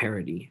power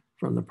parity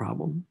from the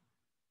problem.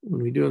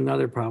 When we do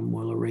another problem,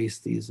 we'll erase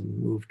these and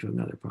move to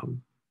another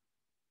problem.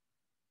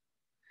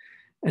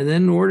 And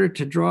then in order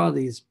to draw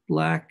these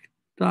black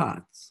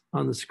dots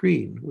on the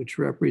screen, which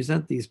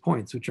represent these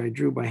points, which I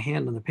drew by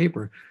hand on the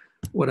paper,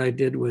 what I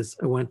did was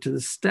I went to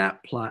the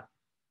stat plot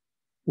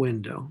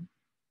window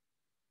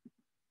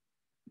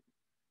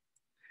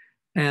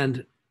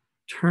and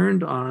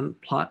turned on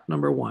plot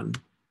number 1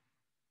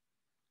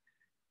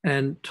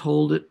 and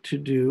told it to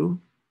do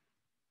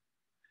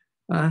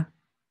a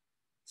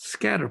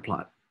scatter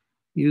plot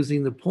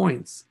using the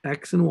points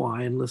X and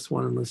Y in list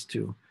 1 and list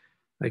 2.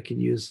 I could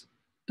use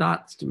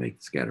dots to make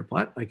the scatter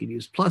plot. I could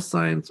use plus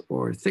signs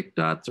or thick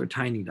dots or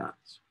tiny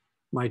dots,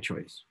 my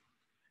choice.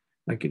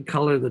 I could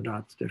color the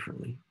dots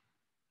differently.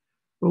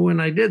 But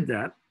when I did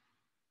that,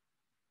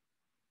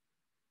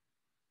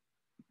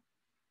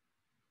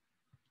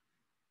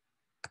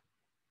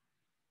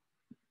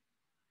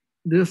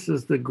 this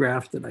is the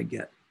graph that I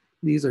get.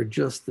 These are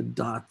just the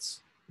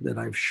dots that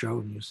I've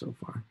shown you so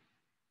far.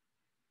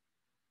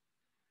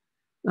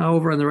 Now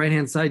over on the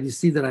right-hand side, you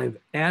see that I've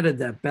added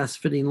that best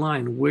fitting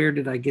line. Where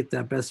did I get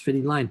that best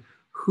fitting line?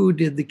 Who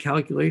did the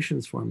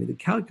calculations for me? The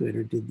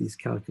calculator did these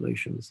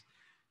calculations.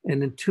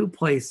 And in two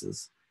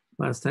places.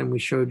 Last time we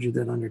showed you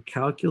that under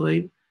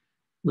calculate,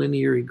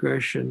 linear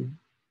regression,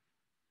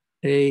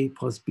 a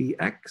plus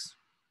bx.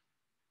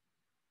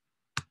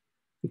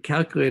 The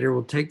calculator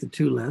will take the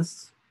two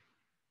lists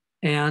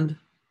and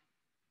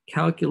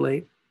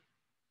calculate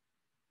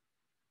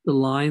the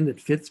line that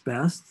fits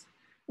best.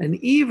 And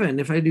even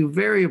if I do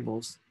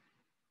variables,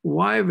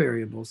 y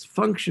variables,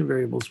 function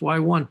variables,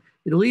 y1,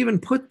 it'll even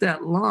put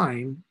that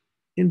line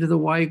into the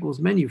y equals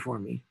menu for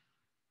me.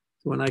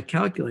 So when I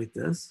calculate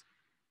this,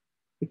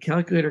 the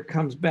calculator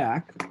comes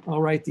back.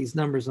 I'll write these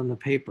numbers on the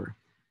paper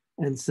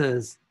and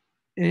says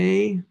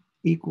a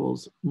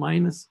equals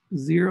minus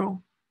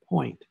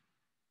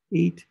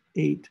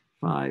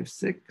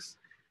 0.8856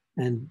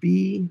 and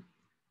b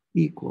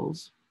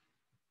equals,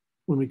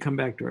 when we come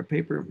back to our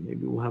paper,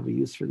 maybe we'll have a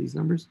use for these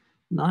numbers,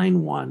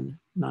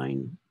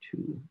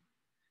 9192.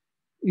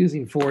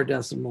 Using 4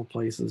 decimal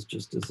places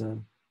just as a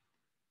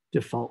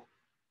default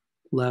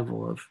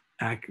level of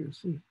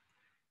accuracy.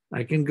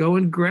 I can go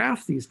and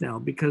graph these now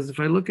because if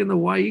I look in the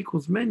y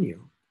equals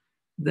menu,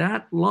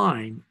 that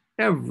line,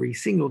 every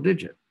single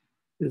digit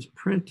is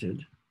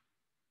printed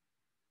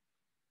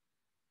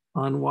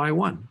on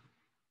y1.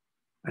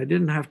 I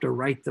didn't have to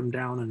write them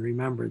down and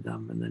remember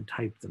them and then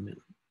type them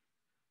in.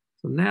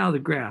 So now the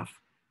graph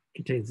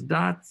contains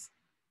dots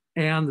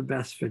and the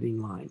best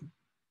fitting line.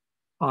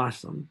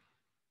 Awesome.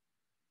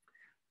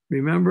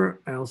 Remember,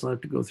 I also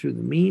have to go through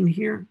the mean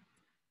here,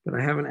 but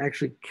I haven't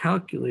actually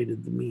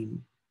calculated the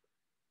mean.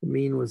 The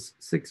mean was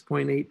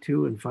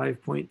 6.82 and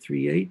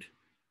 5.38.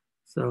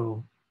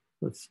 So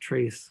let's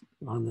trace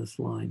on this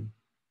line.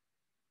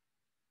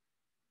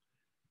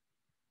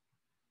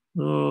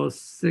 Oh,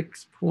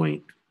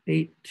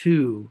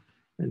 6.82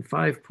 and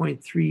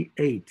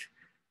 5.38.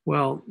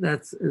 Well,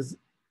 that's as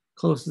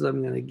close as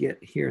I'm going to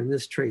get here in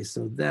this trace.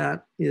 So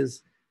that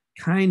is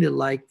kind of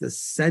like the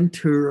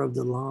center of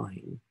the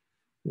line.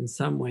 In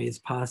some ways,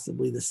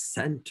 possibly the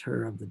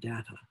center of the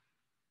data.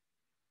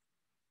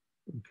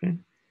 Okay.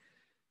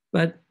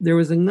 But there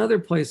was another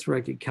place where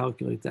I could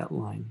calculate that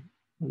line.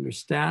 Under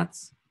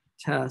stats,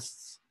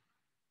 tests,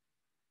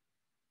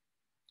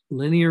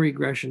 linear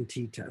regression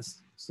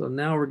t-test. So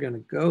now we're going to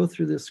go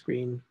through this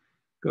screen,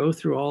 go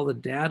through all the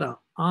data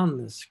on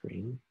this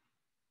screen,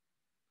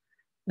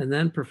 and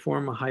then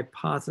perform a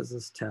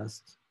hypothesis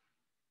test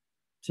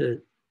to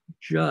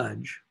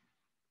judge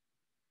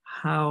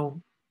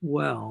how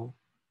well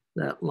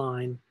that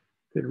line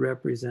could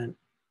represent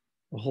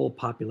a whole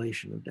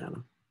population of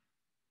data.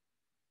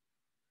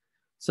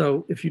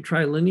 So if you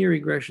try linear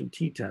regression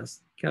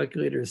t-test,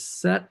 calculator is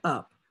set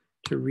up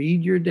to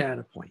read your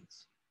data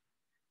points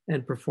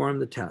and perform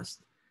the test.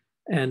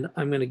 And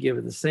I'm going to give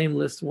it the same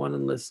list 1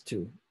 and list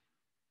 2.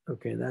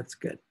 Okay, that's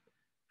good.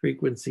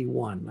 Frequency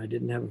 1, I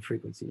didn't have a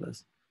frequency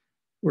list.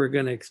 We're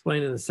going to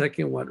explain in a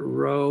second what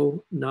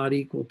rho not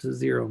equal to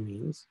 0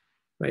 means.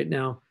 Right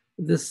now,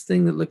 this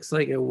thing that looks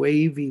like a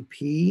wavy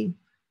P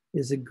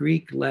is a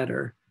Greek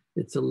letter.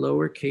 It's a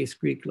lowercase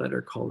Greek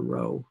letter called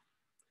rho.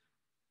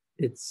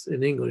 It's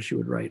in English, you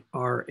would write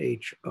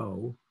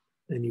R-H-O,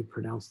 and you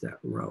pronounce that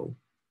rho.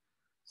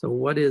 So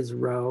what is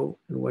rho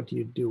and what do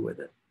you do with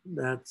it?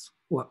 That's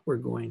what we're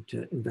going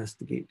to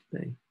investigate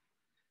today.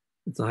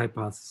 It's a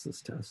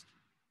hypothesis test.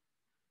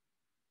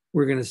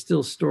 We're going to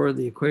still store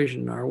the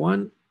equation in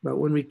R1, but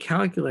when we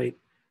calculate,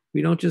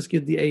 we don't just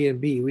get the A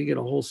and B, we get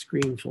a whole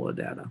screen full of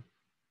data.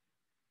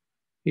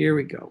 Here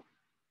we go.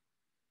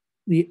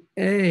 The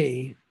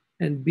A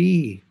and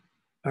B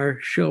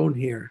are shown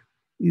here.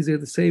 These are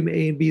the same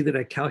A and B that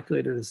I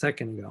calculated a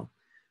second ago.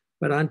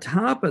 But on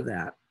top of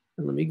that,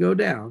 and let me go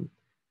down,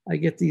 I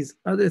get these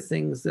other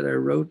things that I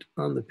wrote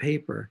on the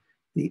paper.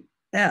 The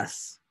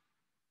S,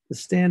 the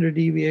standard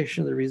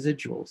deviation of the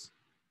residuals.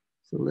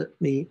 So let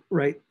me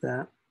write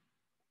that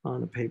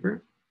on a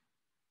paper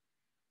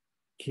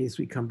in case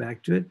we come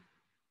back to it.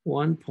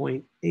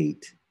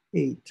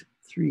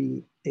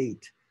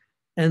 1.8838.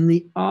 And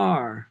the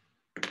R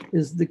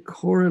is the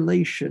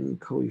correlation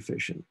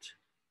coefficient.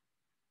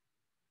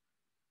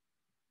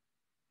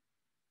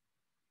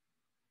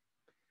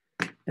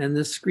 And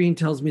this screen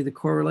tells me the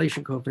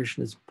correlation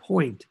coefficient is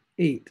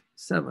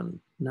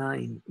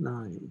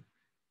 0.8799.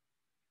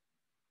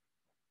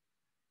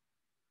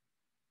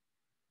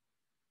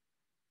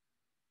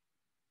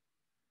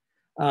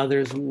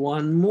 There's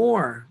one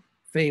more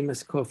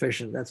famous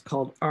coefficient that's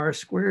called R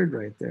squared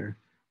right there.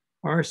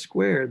 R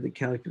squared, the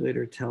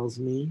calculator tells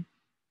me,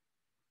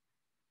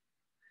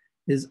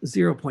 is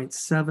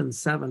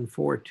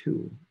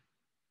 0.7742.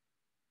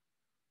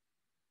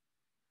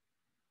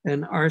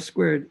 And R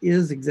squared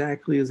is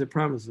exactly as it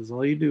promises.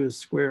 All you do is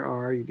square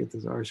R, you get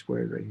this R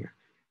squared right here.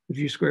 If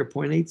you square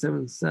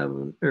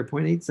 0.877 or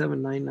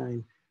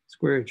 0.8799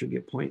 squared, you'll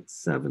get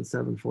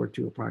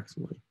 0.7742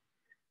 approximately.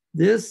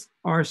 This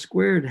R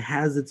squared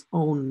has its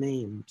own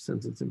name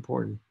since it's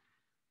important.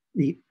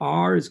 The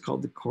R is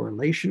called the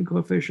correlation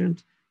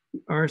coefficient.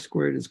 The R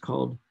squared is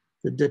called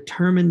the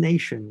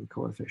determination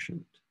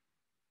coefficient.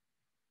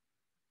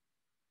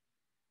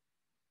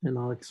 And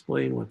I'll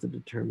explain what the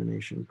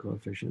determination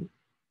coefficient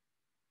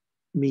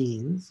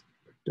means,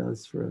 or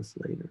does for us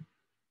later.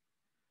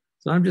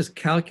 So I'm just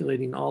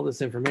calculating all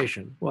this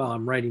information. Well,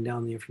 I'm writing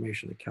down the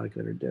information the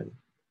calculator did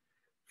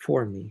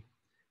for me.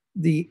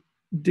 The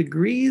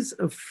degrees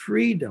of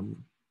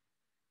freedom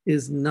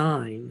is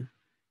 9.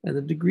 And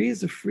the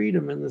degrees of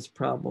freedom in this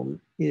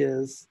problem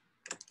is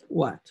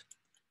what?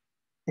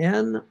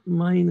 N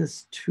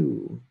minus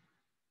 2.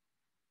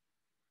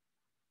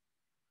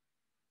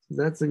 So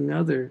that's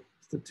another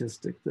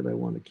statistic that I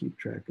want to keep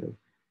track of.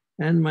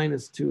 N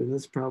minus 2. In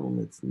this problem,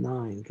 it's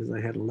 9 because I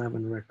had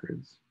 11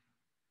 records.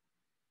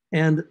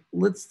 And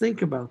let's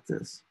think about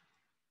this.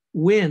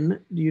 When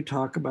do you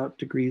talk about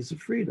degrees of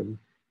freedom?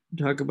 You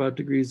talk about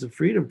degrees of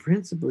freedom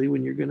principally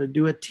when you're going to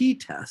do a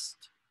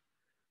t-test,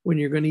 when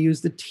you're going to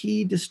use the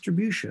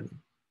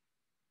t-distribution.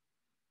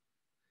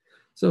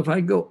 So if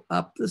I go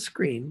up the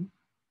screen,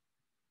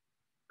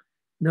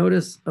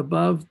 notice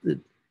above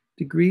the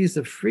degrees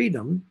of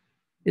freedom,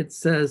 it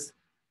says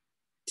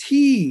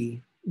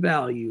t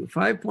value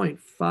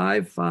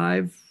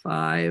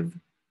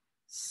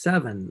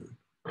 5.5557.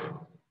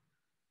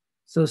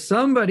 So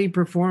somebody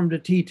performed a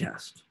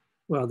t-test.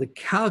 Well, the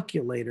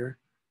calculator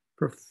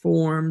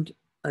performed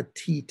a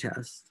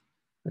t-test,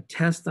 a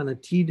test on a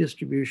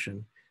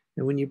t-distribution.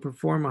 And when you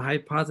perform a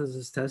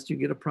hypothesis test, you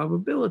get a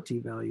probability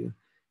value.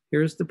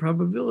 Here's the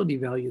probability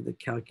value the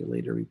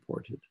calculator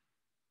reported.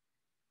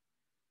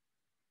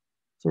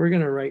 So we're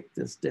going to write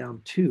this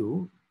down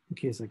too, in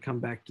case I come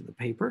back to the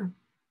paper.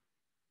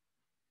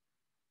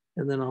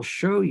 And then I'll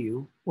show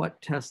you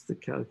what test the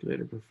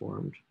calculator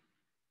performed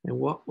and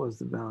what was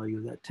the value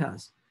of that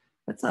test.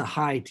 That's a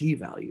high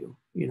t-value,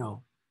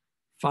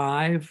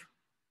 5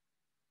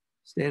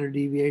 standard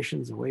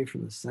deviations away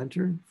from the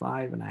center,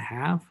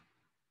 5.5.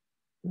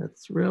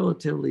 That's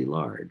relatively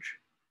large.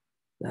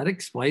 That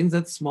explains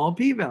that small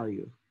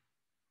p-value.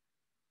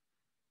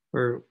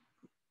 Or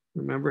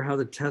remember how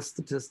the test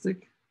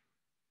statistic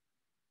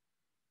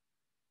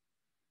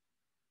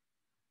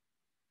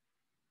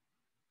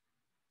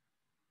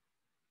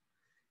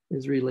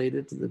is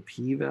related to the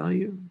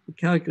p-value. The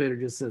calculator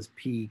just says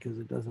p because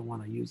it doesn't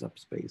want to use up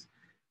space.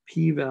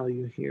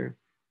 P-value here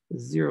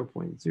is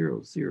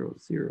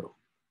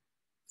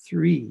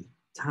 0.0003,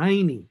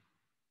 tiny.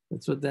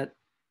 That's what that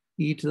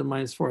e to the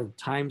minus 4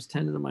 times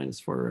 10 to the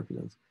minus 4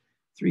 represents.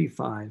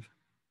 3.5.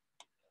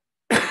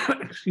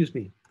 Excuse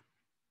me,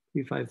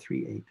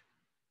 3.538.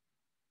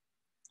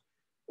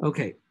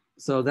 Okay,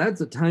 so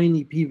that's a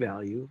tiny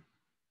p-value.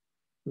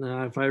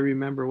 Now, if I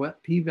remember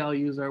what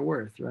p-values are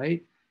worth,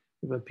 right?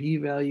 If a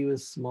p-value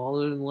is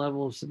smaller than the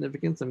level of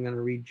significance, I'm going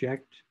to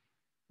reject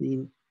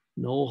the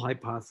null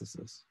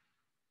hypothesis.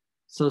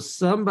 So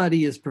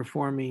somebody is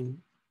performing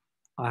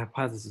a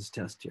hypothesis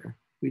test here.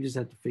 We just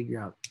have to figure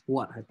out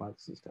what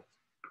hypothesis test.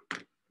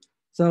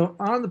 So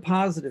on the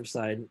positive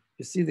side,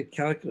 you see the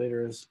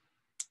calculator is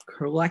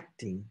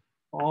collecting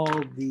all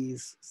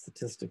these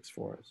statistics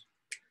for us.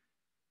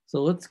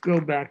 So let's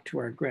go back to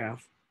our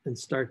graph and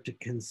start to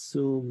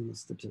consume the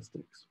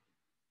statistics.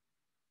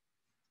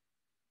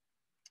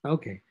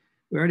 Okay,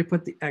 we already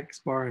put the X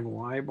bar and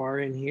Y bar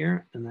in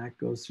here, and that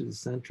goes through the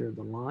center of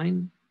the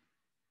line.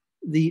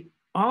 The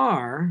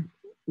R,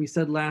 we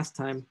said last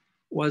time,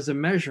 was a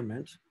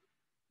measurement.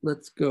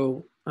 Let's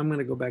go, I'm going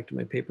to go back to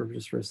my paper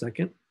just for a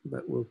second,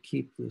 but we'll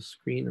keep the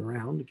screen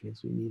around in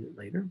case we need it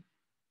later.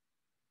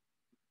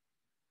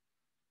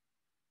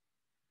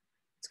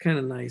 It's kind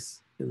of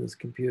nice in this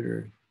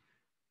computer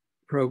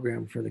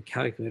program for the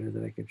calculator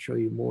that I could show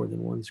you more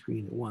than one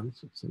screen at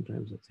once.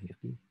 Sometimes that's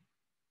handy.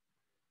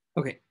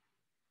 Okay,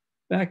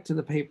 back to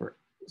the paper.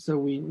 So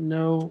we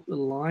know the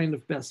line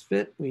of best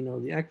fit, we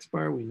know the X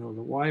bar, we know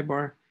the Y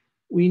bar.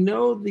 We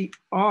know the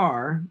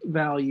R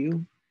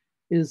value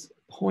is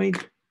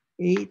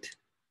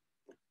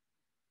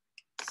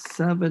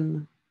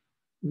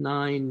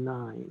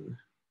 0.8799.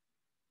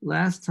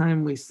 Last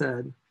time we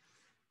said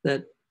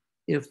that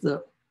if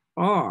the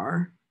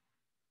R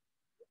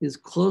is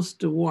close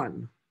to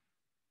 1,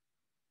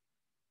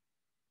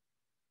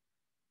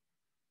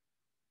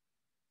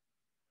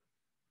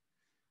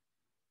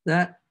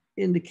 that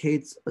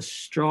indicates a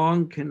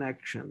strong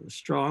connection, a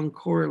strong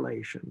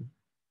correlation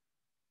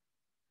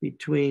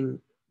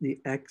between the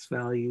X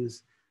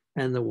values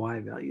and the Y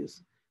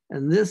values.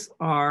 And this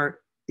R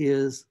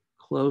is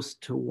close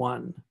to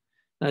 1.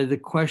 Now the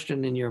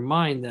question in your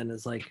mind then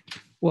is like,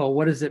 well,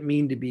 what does it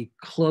mean to be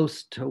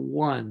close to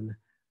 1?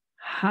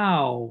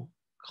 How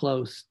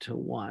close to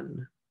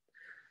 1?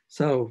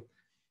 So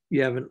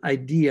you have an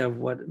idea of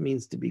what it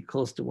means to be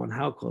close to 1.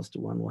 How close to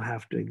 1? We'll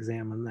have to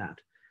examine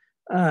that.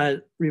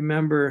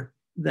 Remember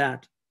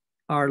that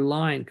our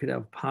line could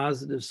have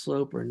positive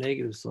slope or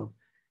negative slope.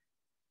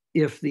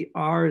 If the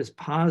R is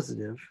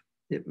positive,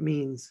 it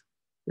means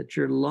that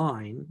your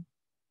line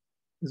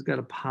has got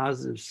a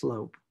positive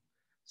slope.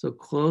 So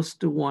close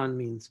to 1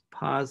 means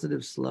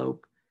positive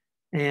slope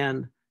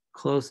and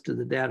close to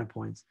the data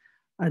points.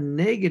 A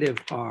negative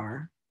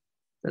R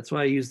That's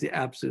why I use the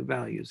absolute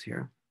values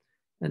here.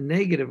 A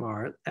negative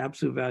R,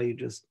 absolute value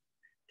just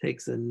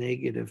takes a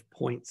negative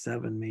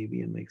 0.7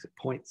 maybe and makes it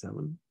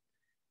 0.7.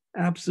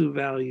 Absolute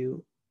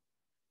value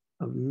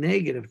of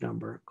negative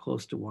number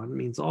close to 1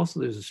 means also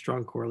there's a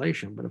strong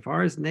correlation. But if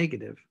R is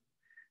negative,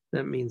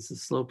 that means the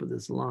slope of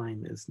this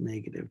line is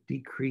negative,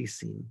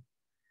 decreasing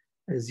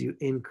as you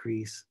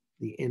increase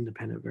the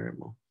independent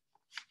variable.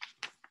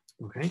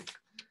 Okay,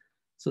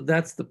 so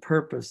that's the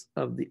purpose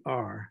of the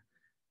R.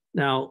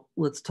 Now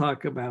let's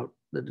talk about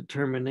the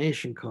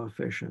determination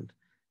coefficient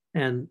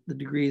and the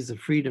degrees of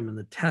freedom in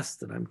the test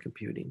that I'm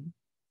computing.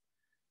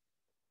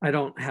 I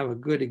don't have a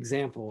good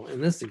example in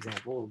this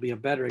example. It'll be a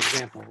better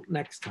example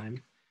next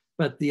time.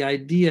 But the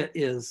idea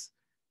is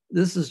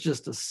this is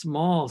just a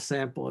small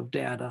sample of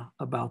data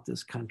about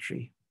this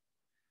country.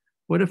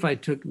 What if I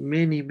took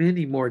many,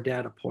 many more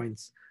data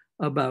points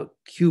about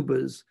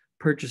Cuba's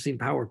purchasing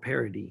power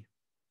parity?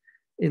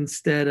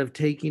 Instead of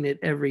taking it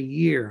every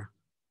year,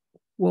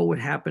 what would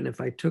happen if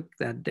I took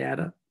that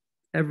data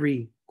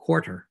every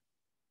quarter?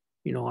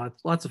 You know,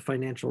 lots of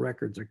financial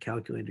records are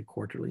calculated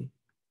quarterly.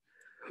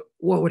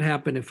 What would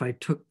happen if I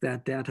took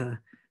that data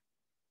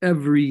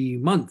every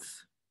month?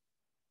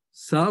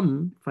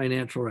 Some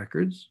financial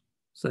records,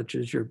 such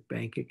as your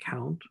bank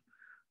account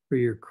or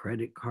your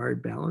credit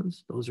card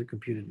balance, those are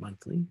computed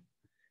monthly.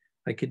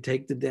 I could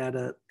take the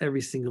data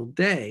every single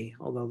day,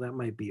 although that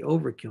might be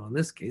overkill in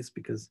this case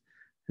because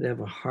I'd have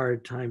a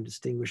hard time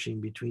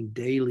distinguishing between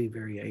daily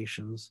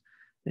variations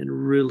and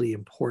really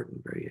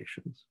important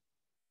variations.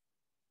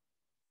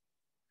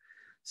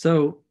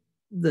 So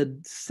the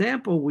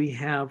sample we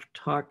have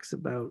talks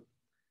about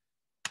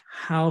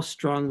how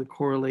strong the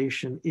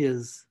correlation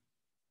is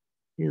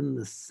in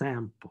the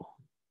sample.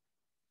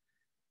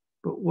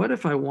 But what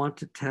if I want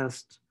to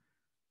test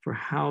for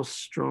how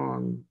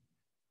strong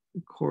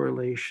the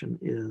correlation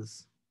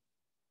is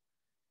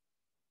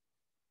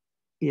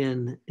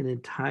in an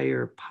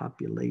entire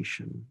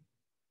population?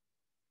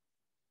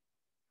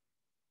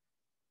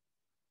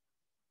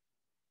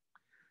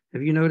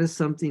 Have you noticed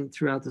something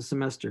throughout the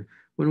semester?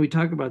 When we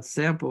talk about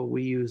sample,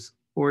 we use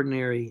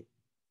ordinary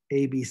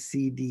A, B,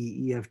 C, D,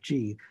 E, F,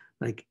 G,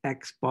 like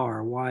X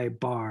bar, Y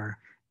bar,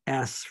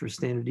 S for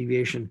standard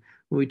deviation.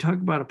 When we talk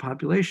about a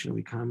population,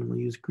 we commonly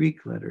use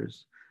Greek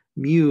letters,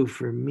 mu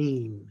for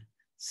mean,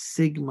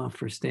 sigma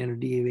for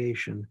standard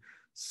deviation.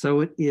 So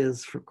it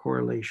is for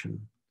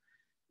correlation.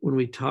 When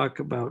we talk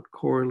about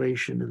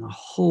correlation in the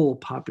whole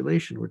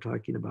population, we're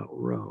talking about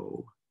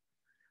rho.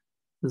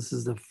 This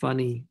is the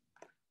funny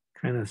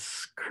kind of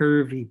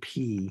curvy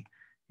P.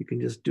 You can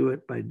just do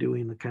it by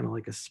doing the kind of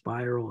like a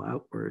spiral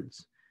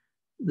outwards.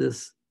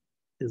 This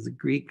is the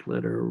Greek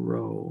letter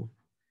rho,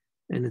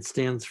 and it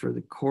stands for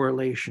the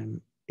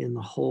correlation in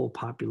the whole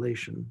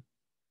population.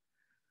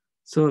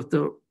 So if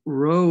the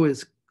rho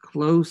is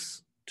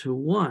close to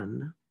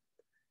 1,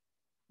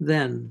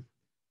 then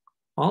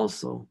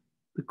also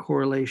the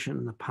correlation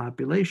in the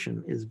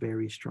population is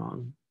very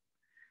strong.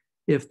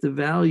 If the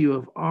value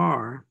of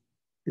R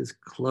is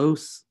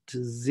close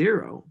to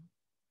 0,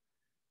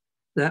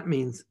 that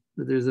means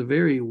that there's a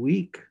very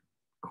weak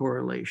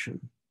correlation,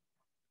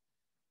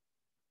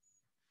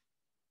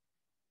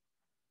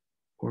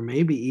 or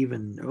maybe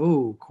even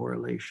no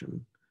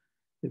correlation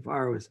if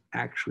R was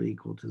actually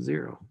equal to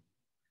 0.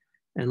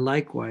 And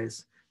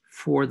likewise,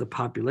 for the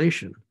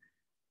population,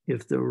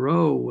 if the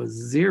rho was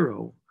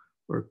 0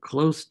 or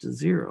close to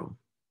 0,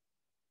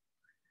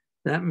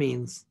 that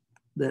means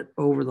that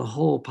over the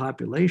whole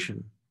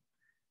population,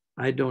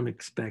 I don't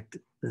expect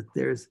that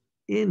there's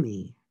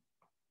any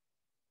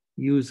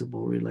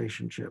usable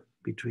relationship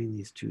between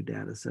these two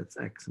data sets,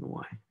 X and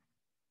Y.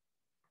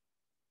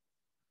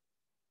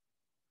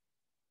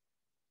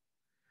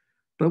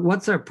 But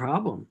what's our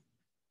problem?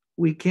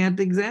 We can't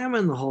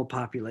examine the whole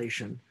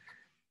population.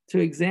 To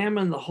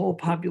examine the whole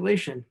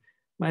population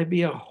might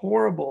be a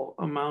horrible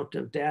amount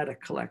of data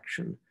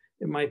collection.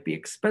 It might be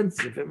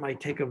expensive. It might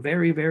take a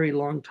very, very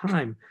long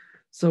time.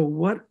 So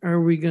what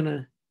are we going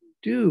to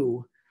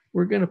do?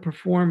 We're going to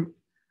perform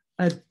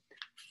a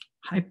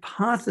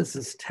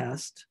hypothesis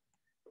test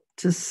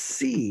to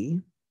see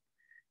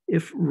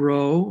if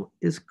rho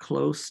is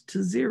close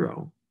to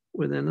 0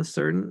 within a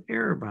certain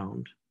error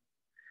bound.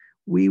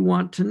 We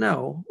want to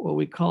know, what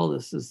we call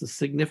this is the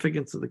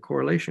significance of the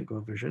correlation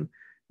coefficient.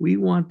 We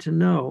want to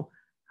know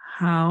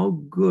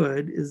how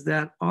good is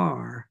that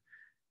R?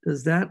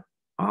 Does that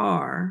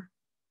R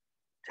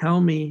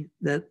tell me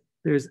that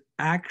there's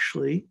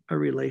actually a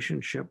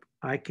relationship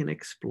I can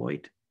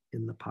exploit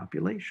in the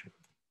population?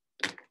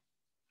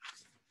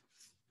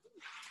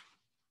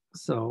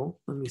 So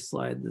let me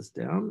slide this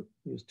down.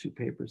 Use 2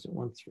 papers at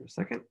once for a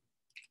second.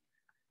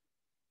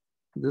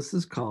 This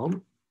is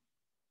called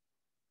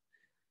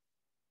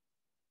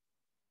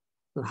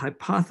the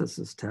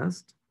hypothesis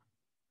test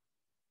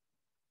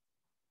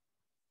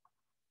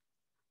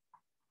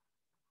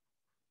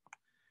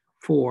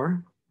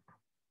for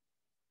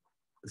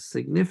the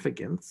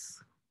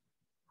significance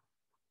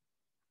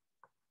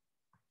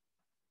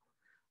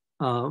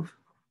of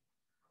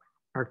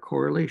our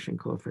correlation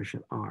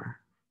coefficient R.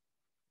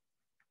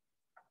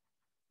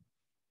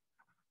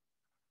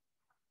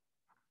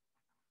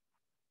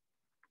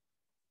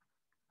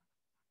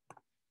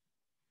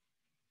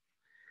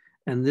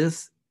 And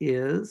this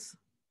is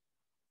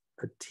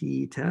a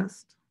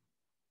t-test.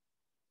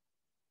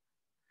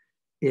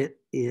 It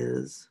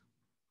is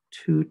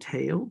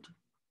two-tailed.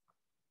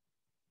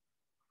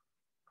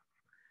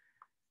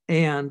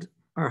 And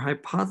our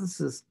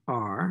hypotheses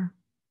are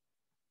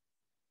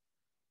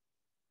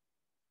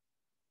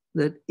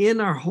that in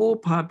our whole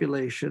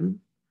population,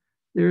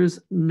 there's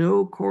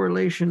no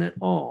correlation at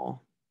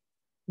all.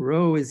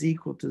 Rho is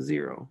equal to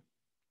 0.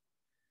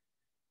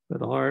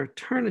 But our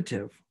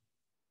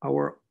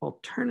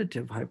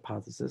alternative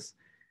hypothesis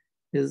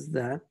is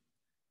that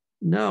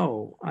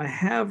no, I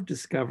have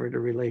discovered a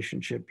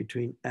relationship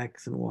between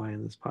X and Y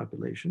in this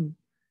population.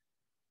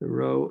 The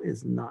rho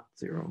is not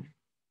 0.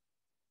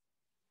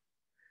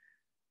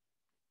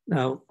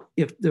 Now,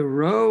 if the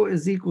rho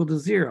is equal to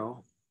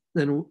 0,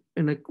 then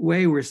in a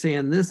way we're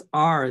saying this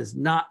R is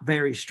not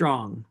very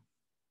strong.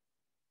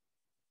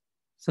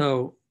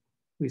 So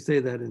we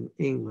say that in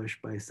English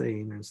by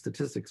saying, or in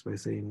statistics by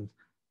saying,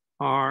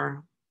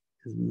 R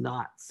is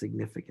not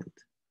significant.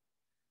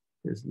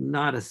 There's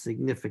not a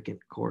significant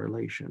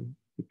correlation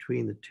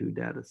between the two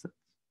data sets.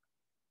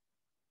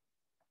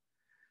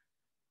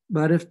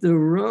 But if the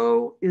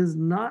rho is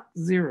not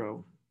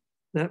 0,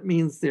 that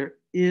means there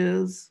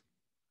is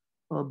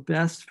a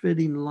best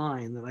fitting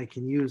line that I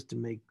can use to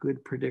make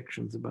good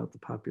predictions about the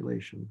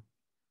population.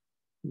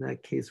 In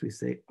that case, we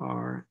say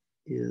R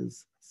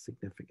is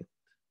significant.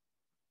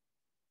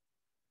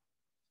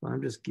 So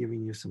I'm just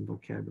giving you some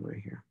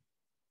vocabulary here.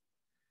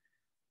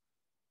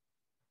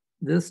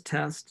 This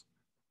test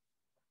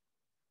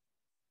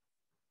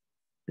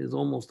is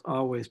almost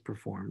always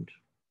performed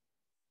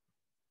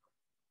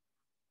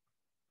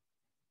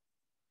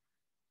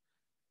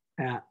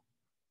at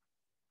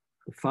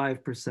the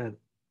 5%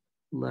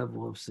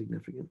 level of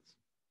significance.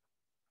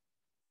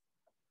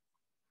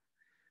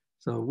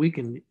 So we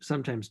can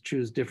sometimes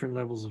choose different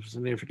levels of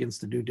significance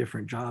to do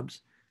different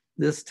jobs.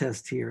 This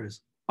test here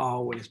is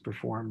always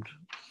performed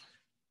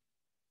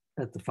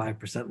at the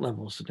 5%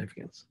 level of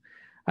significance.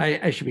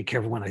 I should be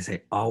careful when I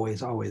say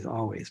always, always,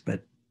 always,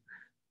 but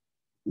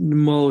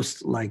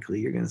most likely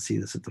you're going to see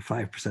this at the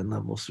 5%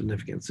 level of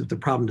significance. If the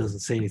problem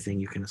doesn't say anything,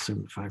 you can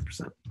assume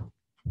 5%.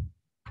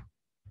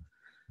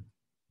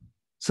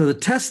 So the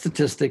test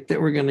statistic that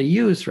we're going to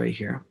use right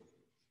here,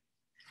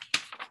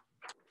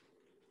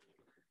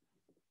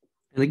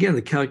 and again,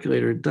 the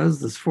calculator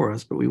does this for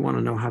us, but we want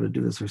to know how to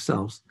do this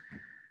ourselves.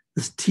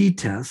 This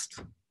t-test,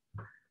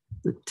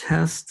 the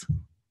test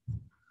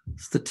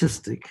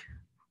statistic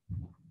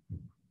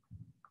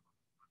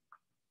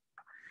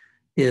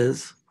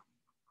is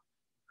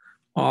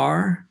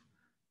R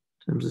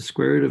times the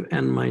square root of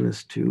n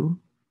minus 2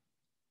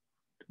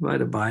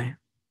 divided by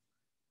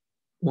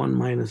 1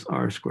 minus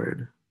r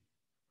squared.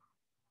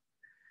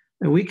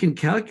 And we can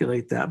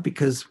calculate that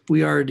because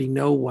we already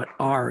know what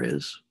R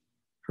is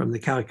from the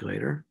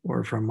calculator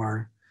or from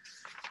our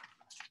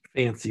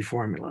fancy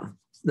formula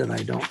that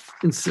I don't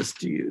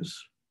insist to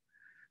use.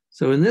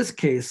 So in this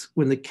case,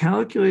 when the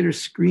calculator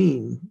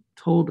screen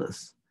told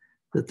us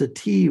that the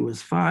t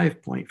was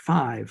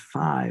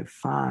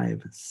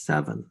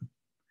 5.5557,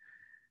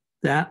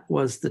 that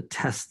was the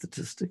test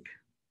statistic.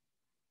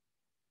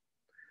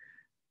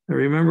 Now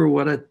remember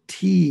what a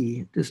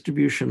t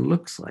distribution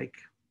looks like.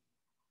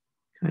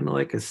 Kind of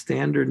like a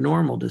standard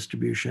normal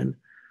distribution,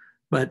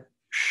 but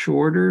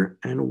shorter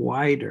and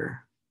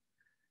wider.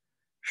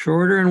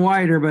 Shorter and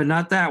wider, but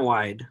not that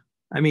wide.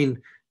 I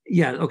mean,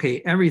 yeah,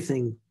 okay,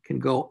 everything can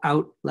go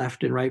out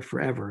left and right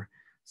forever.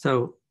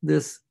 So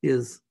this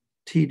is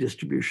t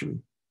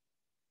distribution.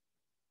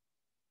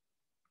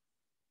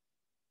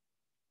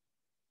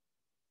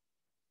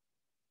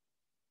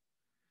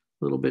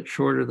 A little bit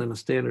shorter than a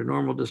standard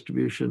normal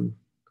distribution,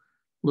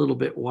 a little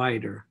bit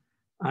wider.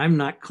 I'm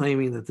not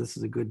claiming that this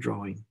is a good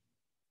drawing.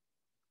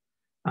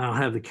 I'll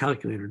have the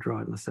calculator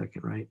draw it in a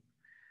second, right?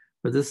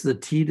 But this is a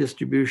t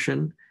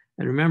distribution.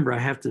 And remember, I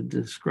have to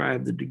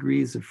describe the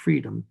degrees of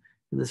freedom.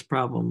 In this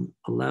problem,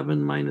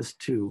 11 minus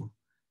 2,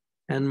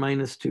 n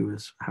minus 2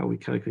 is how we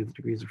calculate the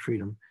degrees of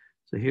freedom.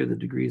 So here the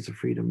degrees of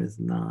freedom is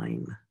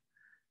 9.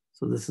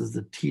 So this is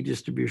the t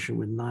distribution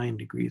with 9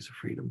 degrees of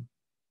freedom.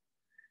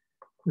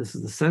 This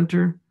is the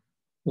center,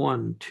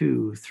 1,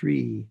 2,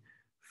 3,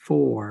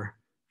 4,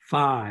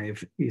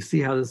 5. You see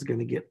how this is going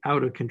to get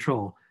out of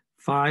control.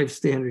 5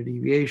 standard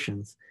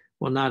deviations.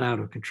 Well, not out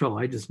of control.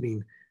 I just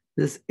mean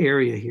this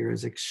area here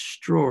is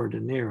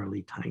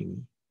extraordinarily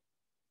tiny.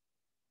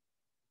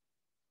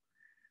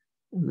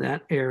 And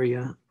that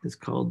area is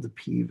called the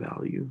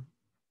p-value.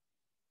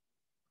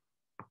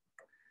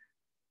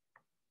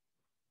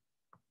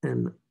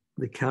 And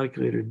the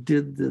calculator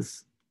did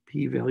this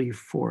p-value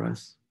for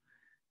us.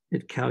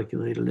 It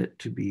calculated it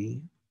to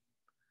be,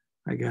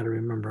 I got to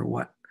remember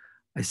what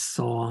I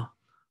saw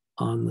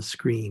on the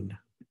screen.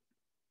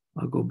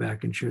 I'll go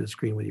back and share the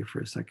screen with you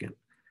for a second.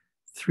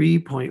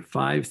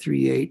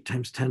 3.538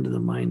 times 10 to the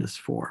minus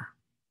 4.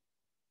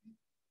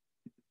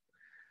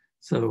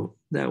 So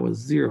that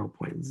was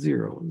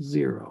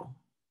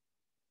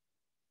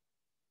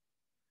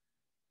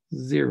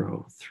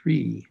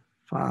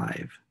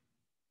 0.00035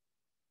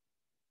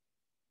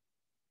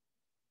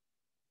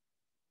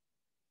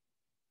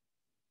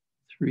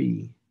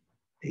 3,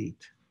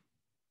 8.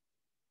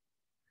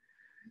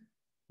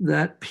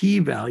 That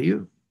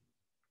p-value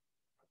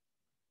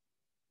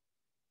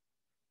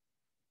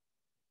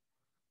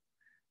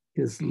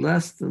is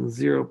less than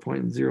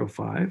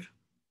 0.05.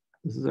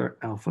 This is our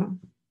alpha.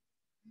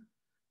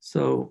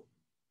 So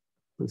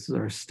this is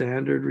our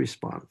standard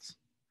response.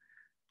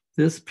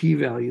 This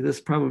p-value, this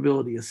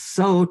probability is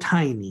so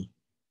tiny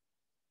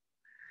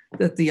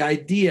that the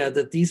idea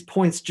that these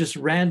points just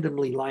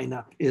randomly line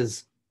up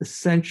is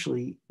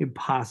essentially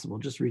impossible,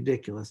 just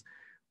ridiculous.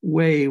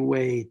 Way,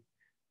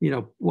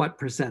 what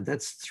percent?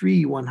 That's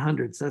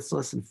 3/100ths. That's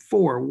less than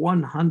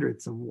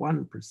 4/100ths of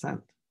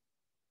 1%.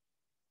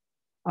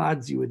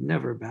 Odds you would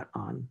never bet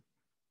on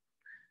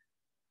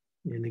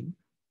in a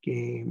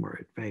game or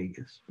at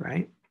Vegas,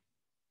 right?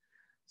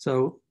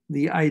 So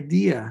the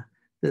idea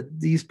that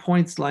these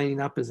points lining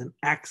up as an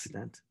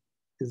accident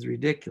is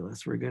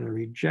ridiculous. We're going to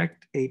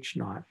reject H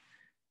naught.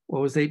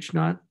 What was H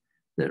naught?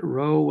 That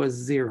rho was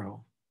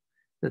 0,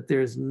 that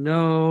there's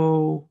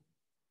no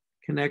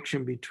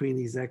connection between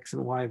these X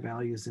and Y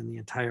values in the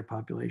entire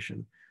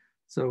population.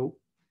 So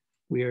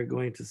we are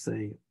going to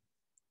say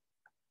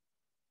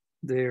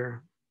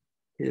there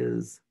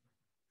is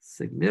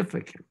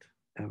significant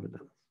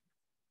evidence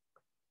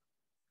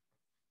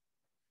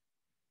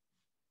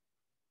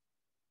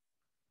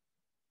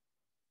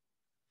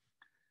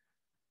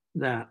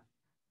that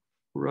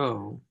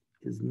rho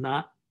is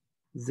not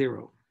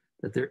 0,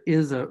 that there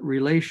is a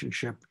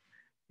relationship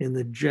in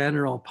the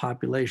general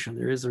population.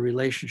 There is a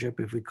relationship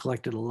if we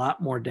collected a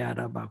lot more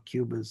data about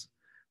Cuba's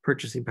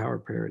purchasing power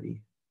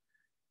parity.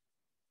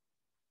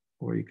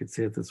 Or you could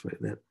say it this way,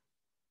 that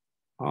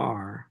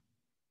R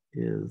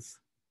is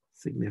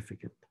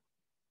significant.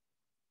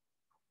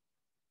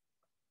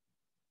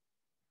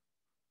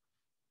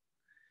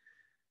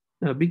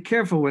 Now be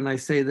careful when I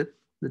say that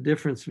the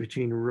difference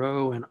between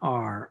rho and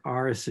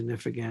R is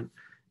significant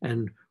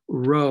and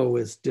rho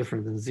is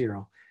different than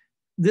 0.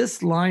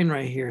 This line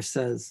right here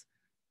says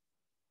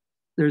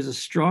there's a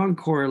strong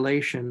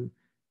correlation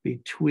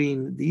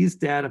between these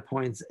data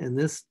points and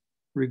this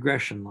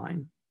regression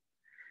line.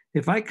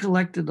 If I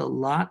collected a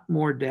lot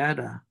more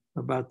data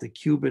about the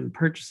Cuban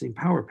purchasing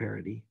power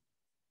parity,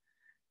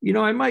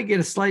 I might get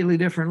a slightly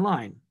different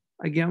line.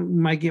 Again,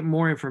 might get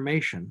more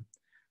information.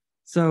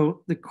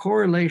 So the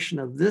correlation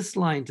of this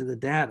line to the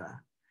data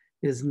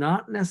is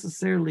not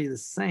necessarily the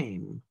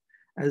same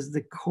as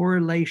the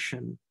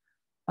correlation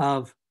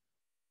of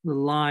the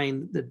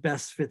line that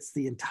best fits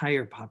the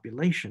entire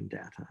population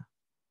data.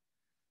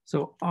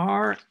 So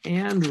R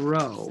and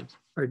rho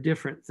are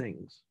different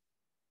things.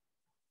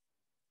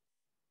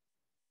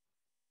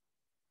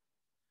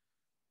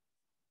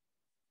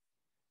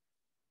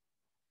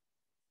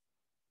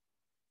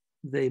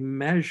 They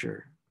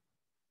measure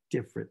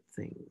different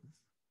things.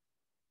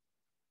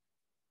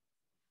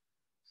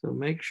 So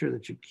make sure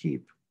that you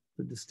keep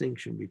the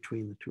distinction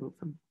between the two of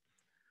them.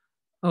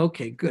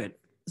 Okay, good.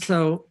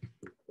 So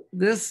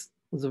this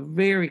was a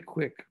very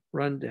quick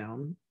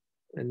rundown,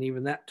 and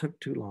even that took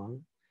too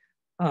long,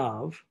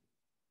 of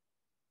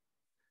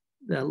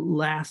the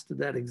last of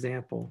that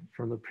example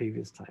from the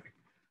previous time.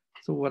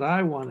 So what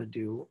I want to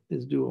do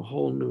is do a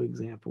whole new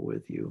example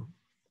with you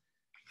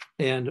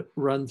and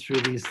run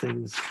through these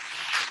things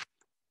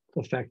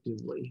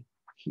effectively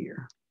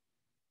here.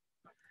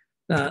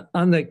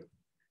 On the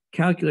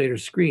calculator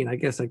screen, I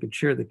guess I could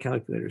share the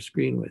calculator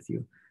screen with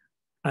you.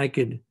 I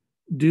could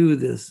do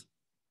this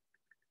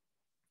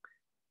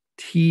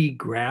T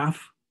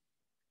graph.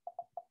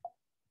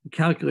 The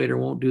calculator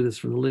won't do this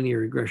from the linear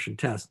regression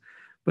test,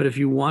 but if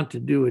you want to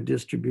do a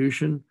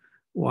distribution,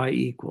 y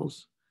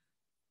equals,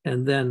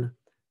 and then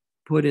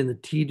put in the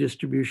T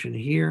distribution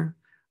here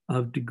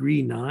of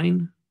degree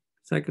 9,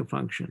 second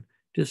function,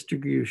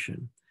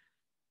 distribution,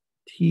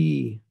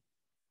 T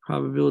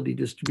probability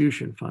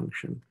distribution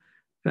function,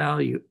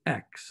 value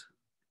X,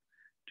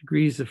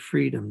 degrees of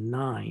freedom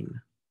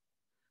 9.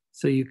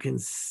 So you can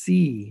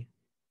see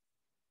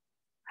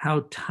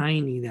how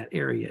tiny that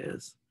area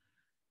is.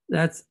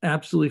 That's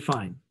absolutely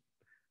fine.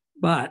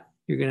 But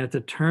you're going to have to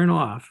turn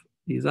off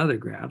these other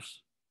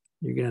graphs.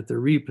 You're going to have to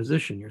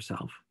reposition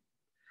yourself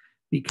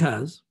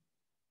because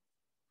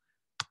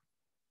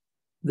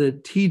the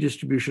T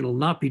distribution will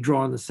not be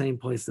drawn the same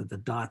place that the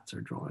dots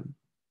are drawn.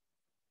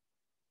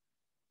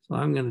 So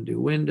I'm going to do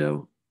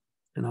window,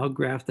 and I'll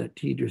graph that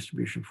T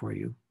distribution for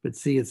you. But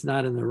see, it's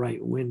not in the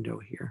right window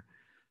here.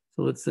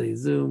 So let's say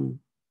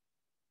zoom,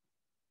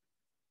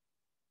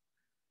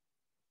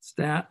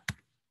 stat.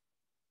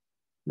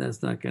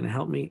 That's not going to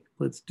help me.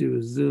 Let's do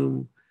a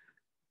zoom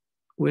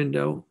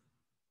window.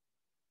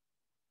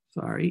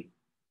 Sorry,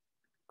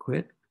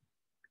 quit.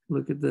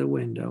 Look at the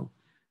window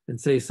and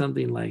say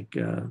something like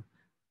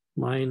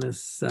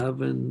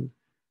 -7.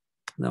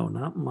 No,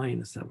 not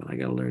 -7. I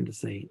got to learn to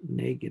say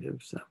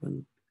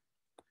 -7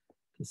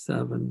 to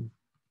 7.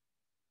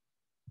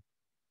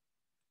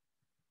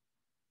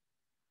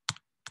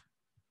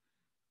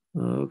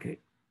 Okay.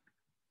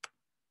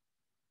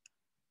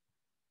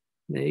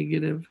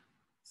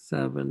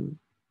 -7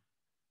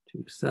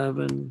 to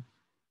 7.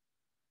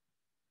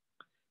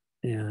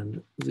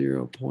 and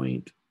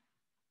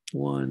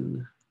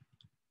 0.1,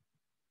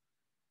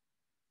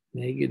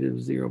 negative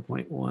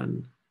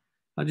 0.1.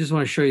 I just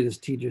want to show you this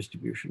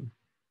t-distribution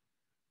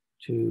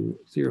to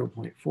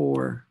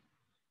 0.4,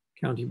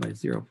 counting by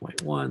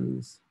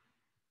 0.1s.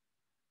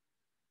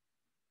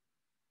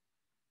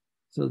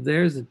 So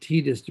there's a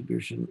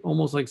t-distribution,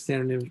 almost like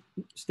standard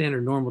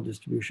normal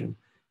distribution,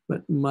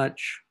 but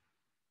much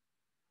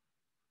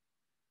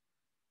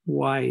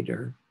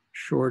wider,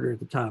 shorter at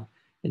the top.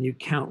 And you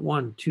count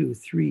 1, 2,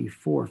 3,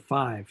 4,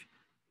 5.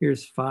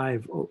 Here's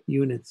 5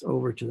 units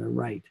over to the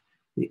right.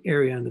 The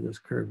area under this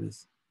curve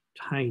is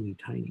tiny,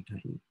 tiny,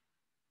 tiny.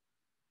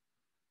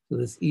 So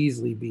this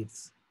easily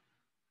beats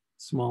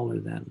smaller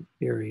than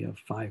area of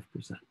 5%.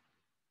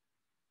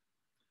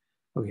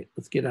 Okay,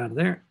 let's get out of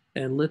there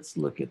and let's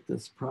look at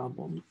this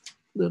problem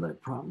that I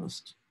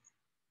promised.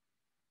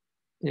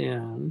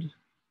 And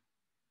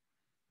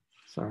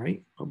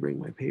sorry, I'll bring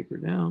my paper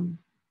down.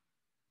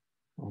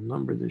 I'll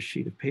number this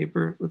sheet of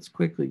paper. Let's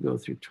quickly go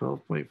through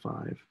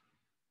 12.5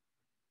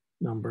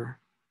 number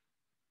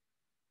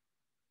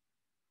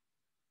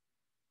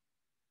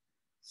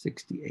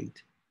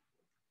 68.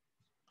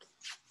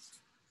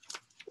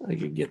 I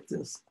could get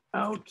this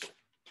out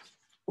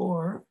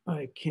or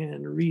I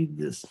can read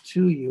this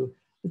to you.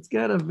 It's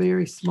got a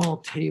very small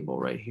table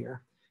right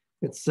here.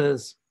 It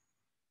says,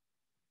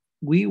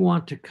 we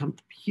want to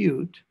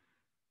compute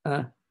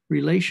a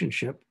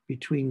relationship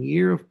between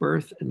year of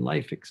birth and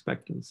life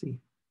expectancy.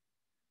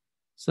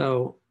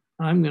 So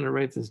I'm going to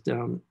write this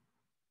down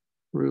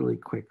really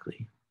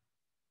quickly.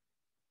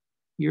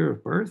 Year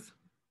of birth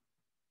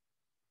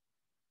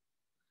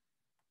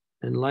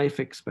and life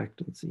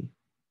expectancy.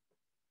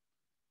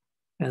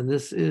 And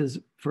this is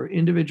for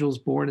individuals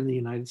born in the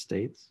United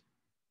States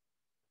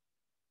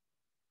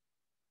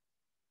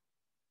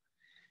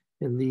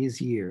in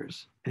these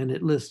years. And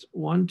it lists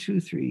 1, 2,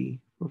 3,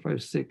 4,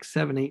 5, 6,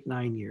 7, 8,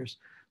 9 years.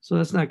 So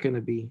that's not going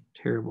to be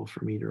terrible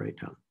for me to write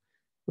down.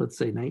 Let's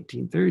say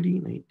 1930,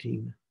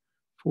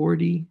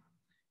 1940,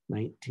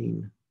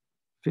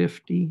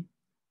 1950.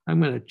 I'm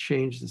going to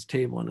change this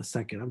table in a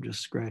second. I'm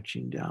just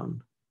scratching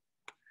down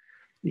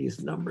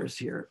these numbers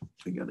here.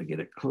 I got to get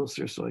it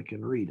closer so I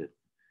can read it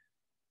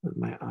with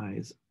my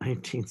eyes.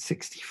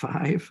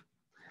 1965,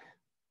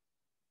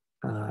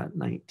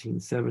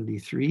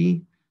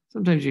 1973.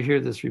 Sometimes you hear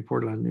this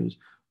reported on news.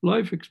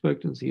 Life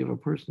expectancy of a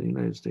person in the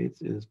United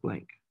States is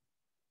blank.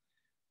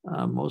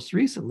 Most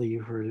recently,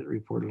 you heard it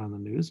reported on the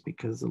news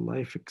because the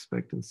life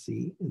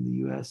expectancy in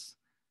the US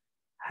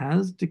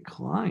has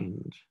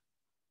declined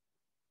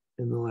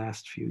in the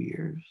last few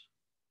years.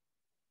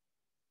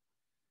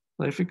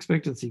 Life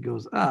expectancy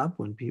goes up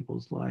when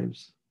people's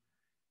lives,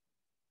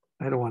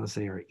 I don't want to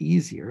say are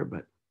easier,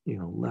 but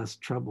less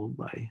troubled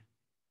by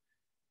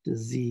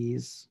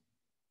disease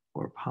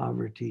or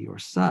poverty or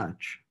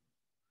such.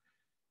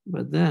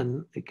 But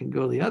then it can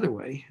go the other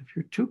way. If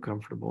you're too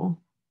comfortable,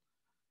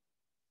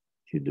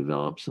 you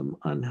develop some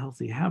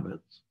unhealthy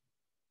habits.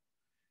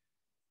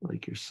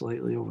 Like you're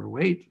slightly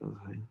overweight.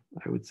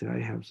 I would say I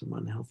have some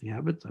unhealthy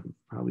habits. I'm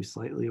probably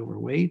slightly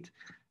overweight.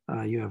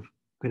 You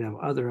could have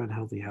other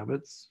unhealthy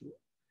habits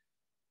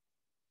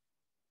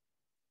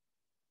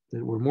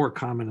that were more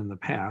common in the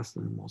past,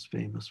 and the most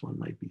famous one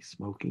might be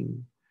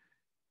smoking.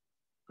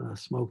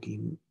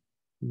 Smoking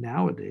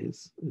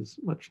nowadays is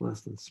much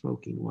less than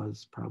smoking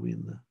was probably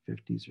in the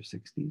 50s or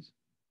 60s.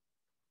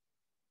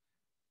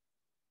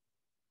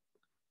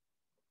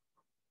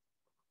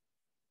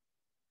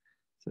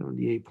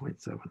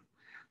 $78.7.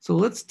 So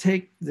let's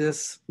take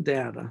this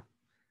data,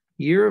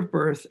 year of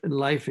birth and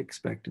life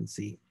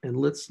expectancy, and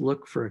let's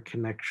look for a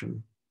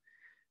connection.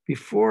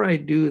 Before I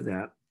do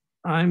that,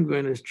 I'm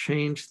going to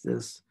change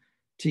this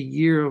to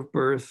year of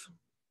birth.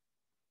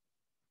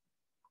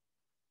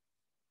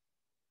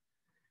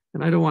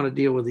 And I don't want to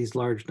deal with these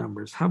large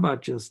numbers. How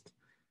about just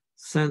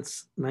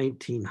since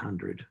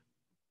 1900?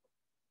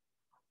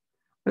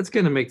 That's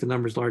going to make the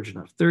numbers large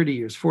enough. 30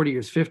 years, 40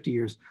 years, 50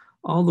 years,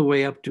 all the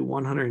way up to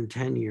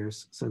 110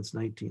 years since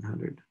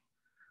 1900.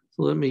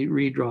 So let me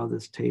redraw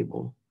this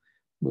table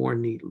more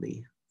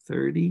neatly.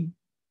 30,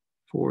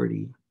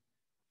 40,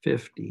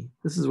 50.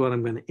 This is what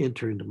I'm going to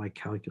enter into my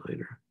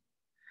calculator.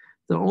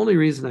 The only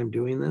reason I'm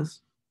doing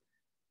this,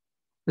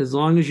 as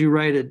long as you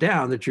write it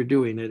down that you're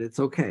doing it, it's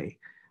okay.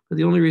 But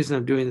the only reason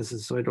I'm doing this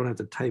is so I don't have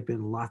to type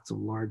in lots of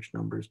large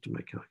numbers to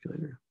my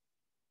calculator.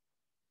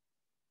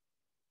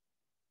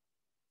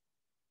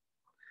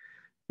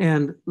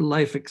 And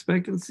life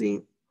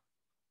expectancy,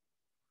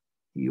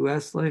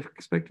 US life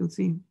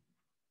expectancy,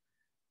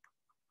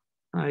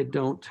 I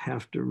don't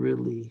have to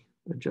really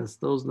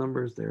adjust those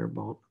numbers. They're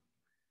about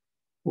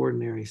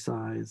ordinary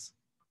size.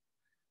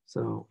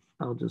 So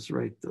I'll just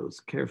write those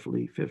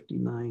carefully,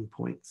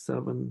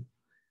 59.7.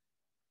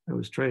 I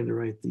was trying to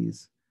write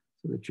these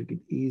so that you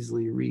could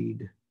easily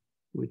read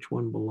which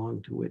one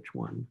belonged to which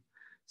one.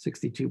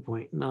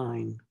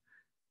 62.9,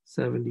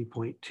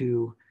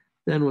 70.2.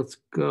 Then let's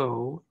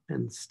go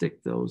and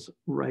stick those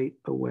right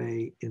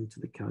away into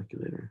the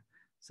calculator.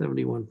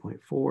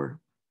 71.4,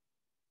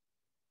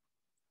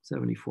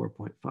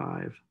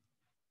 74.5,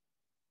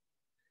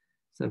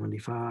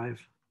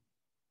 75,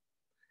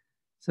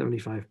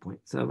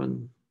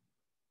 75.7,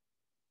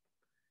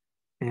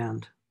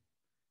 and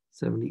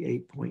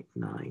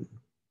 78.9.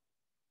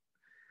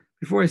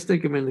 Before I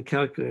stick them in the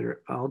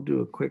calculator, I'll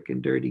do a quick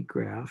and dirty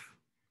graph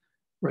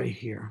right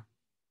here.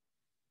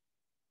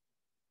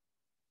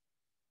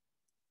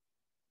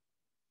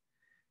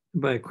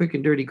 By a quick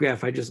and dirty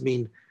graph, I just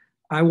mean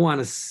I want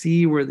to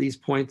see where these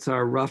points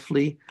are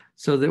roughly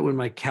so that when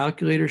my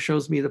calculator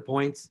shows me the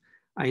points,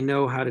 I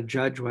know how to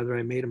judge whether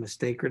I made a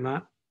mistake or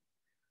not.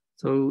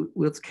 So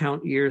let's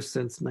count years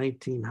since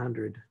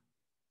 1900.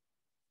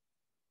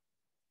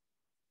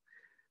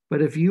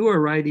 But if you are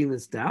writing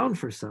this down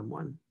for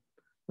someone,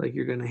 like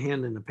you're going to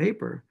hand in a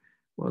paper,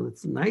 well,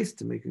 it's nice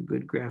to make a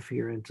good graph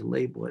here and to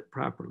label it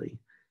properly.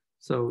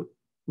 So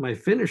my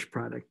finished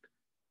product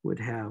would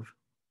have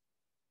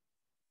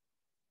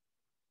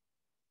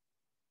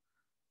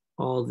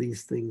all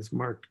these things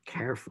marked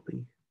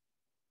carefully.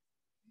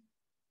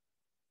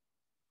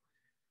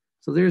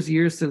 So there's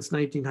years since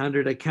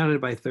 1900. I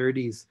counted by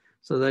 30s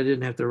so that I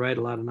didn't have to write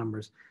a lot of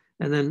numbers.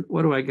 And then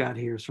what do I got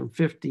here? It's from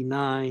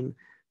 59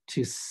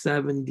 to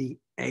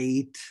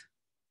 78.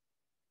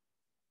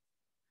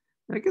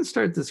 I can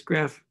start this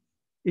graph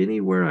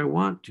anywhere I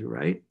want to,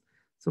 right?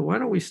 So why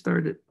don't we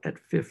start it at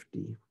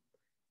 50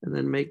 and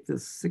then make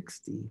this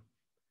 60?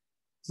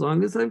 As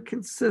long as I'm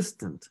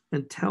consistent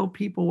and tell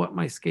people what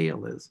my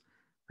scale is,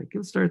 I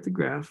can start the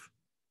graph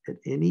at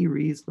any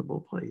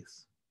reasonable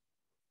place.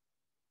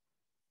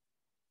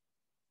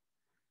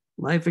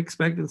 Life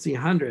expectancy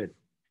 100.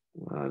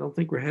 Well, I don't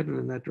think we're heading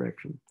in that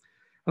direction.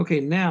 Okay,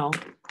 now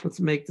let's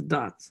make the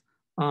dots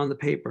on the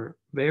paper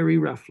very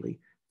roughly.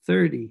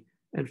 30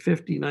 and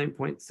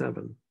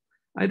 59.7.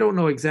 I don't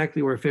know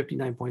exactly where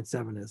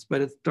 59.7 is,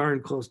 but it's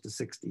darn close to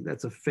 60.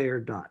 That's a fair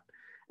dot.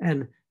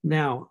 And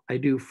now I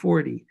do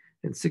 40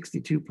 and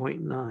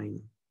 62.9.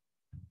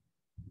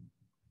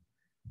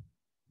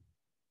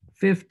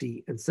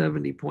 50 and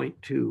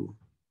 70.2.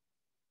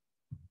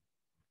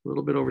 A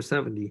little bit over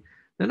 70.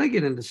 Then I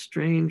get into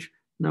strange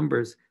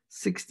numbers,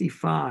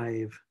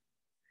 65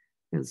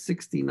 and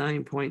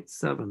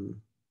 69.7.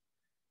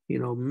 You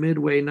know,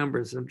 midway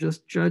numbers. I'm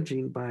just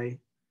judging by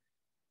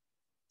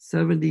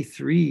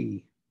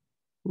 73.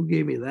 Who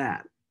gave me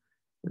that?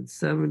 And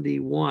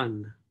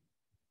 71.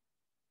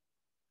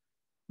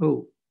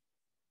 Oh,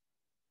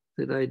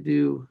 did I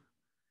do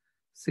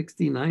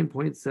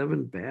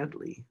 69.7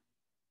 badly?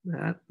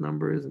 That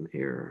number is an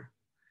error.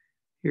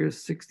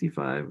 Here's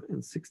 65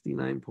 and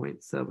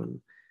 69.7.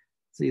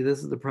 See, this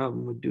is the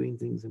problem with doing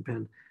things in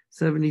pen.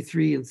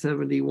 73 and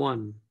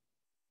 71.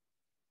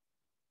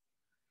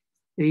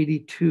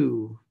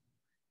 82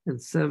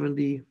 and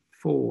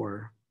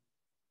 74.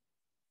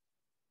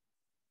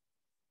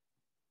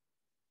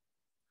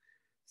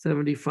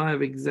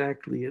 75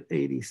 exactly at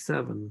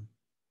 87.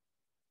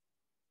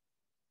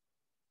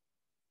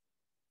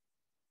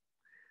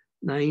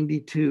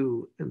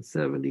 92 and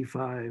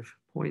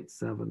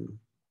 75.7.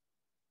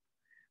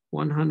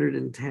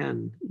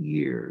 110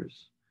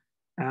 years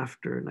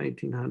after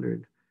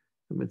 1900,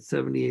 I'm at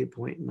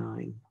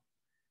 78.9.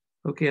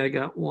 Okay, I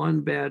got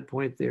one bad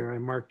point there. I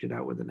marked it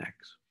out with an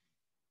X.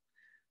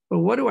 But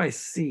what do I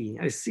see?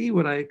 I see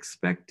what I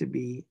expect to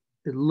be,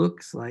 it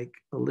looks like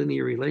a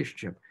linear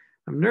relationship.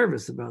 I'm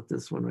nervous about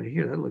this one right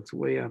here. That looks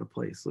way out of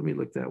place. Let me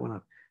look that one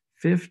up.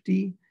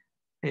 50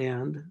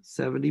 and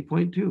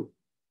 70.2.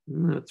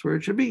 That's where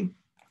it should be.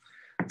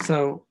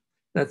 So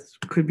that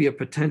could be a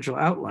potential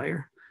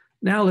outlier.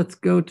 Now let's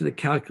go to the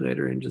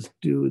calculator and just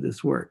do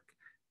this work.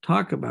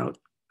 Talk about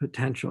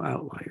potential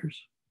outliers.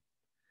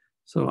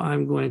 So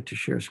I'm going to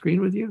share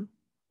screen with you.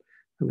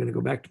 I'm going to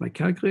go back to my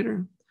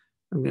calculator.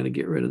 I'm going to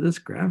get rid of this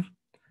graph.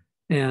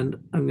 And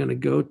I'm going to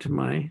go to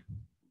my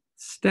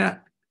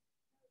stat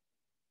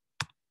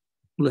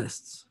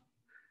lists.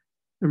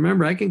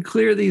 Remember, I can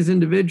clear these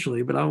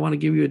individually, but I want to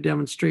give you a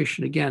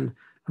demonstration again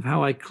of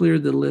how I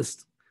cleared the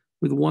list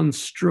with one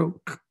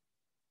stroke.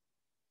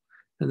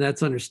 And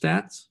that's under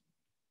stats,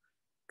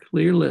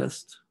 clear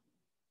list.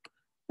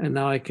 And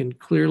now I can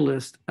clear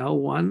list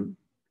L1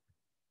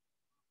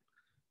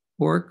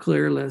 or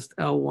clear list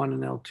L1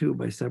 and L2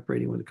 by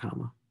separating with a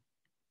comma.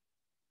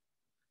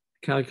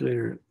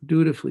 Calculator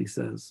dutifully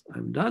says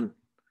I'm done.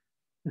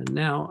 And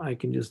now I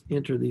can just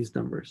enter these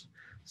numbers.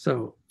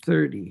 So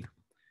 30,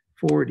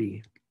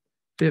 40,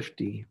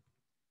 50,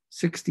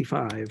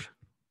 65,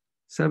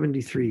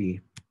 73,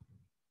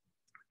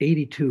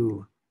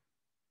 82,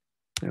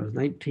 that was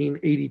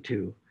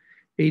 1982,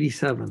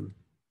 87,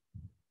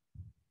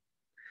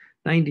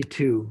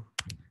 92,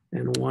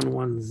 and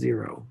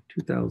 110,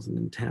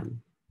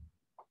 2010.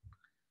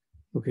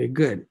 Okay,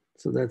 good.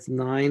 So that's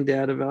 9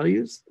 data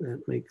values.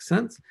 That makes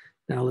sense.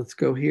 Now let's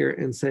go here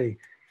and say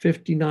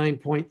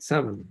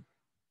 59.7.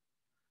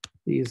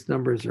 These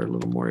numbers are a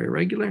little more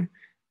irregular.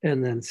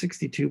 And then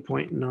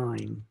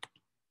 62.9,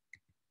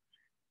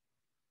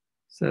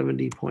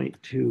 70.2.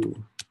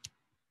 You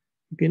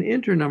can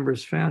enter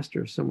numbers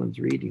faster if someone's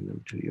reading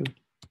them to you.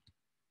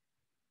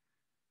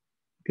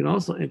 You can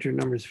also enter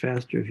numbers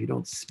faster if you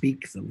don't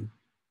speak them.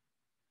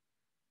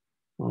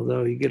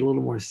 Although you get a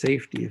little more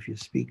safety if you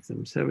speak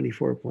them.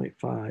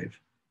 74.5,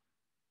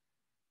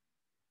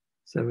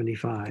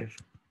 75,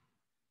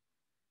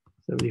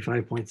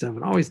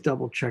 75.7. Always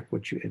double check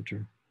what you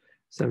enter.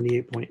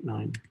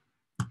 78.9.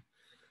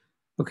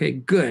 Okay,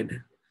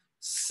 good.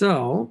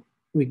 So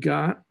we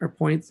got our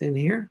points in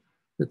here.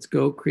 Let's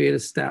go create a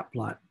stat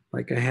plot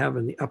like I have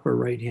in the upper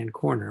right-hand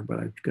corner, but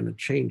I'm going to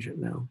change it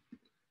now.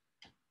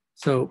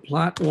 So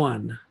plot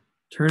 1,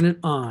 turn it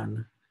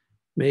on,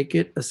 make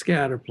it a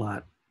scatter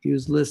plot.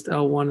 Use list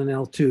L1 and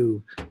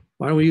L2.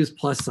 Why don't we use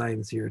plus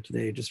signs here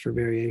today just for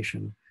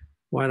variation?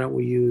 Why don't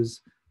we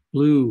use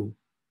blue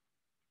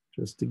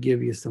just to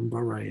give you some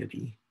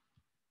variety?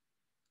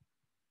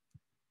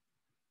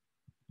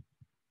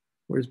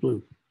 Where's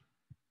blue?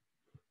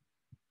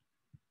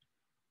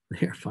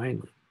 There,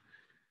 finally.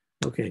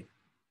 Okay,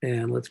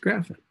 and let's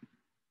graph it.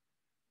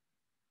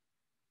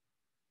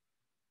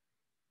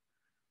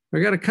 I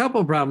got a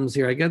couple problems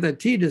here. I got that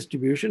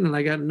t-distribution and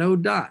I got no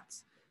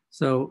dots.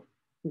 So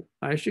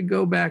I should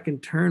go back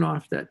and turn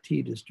off that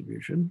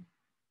t-distribution.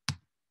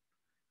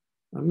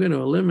 I'm going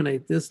to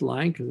eliminate this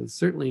line because it's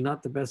certainly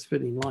not the best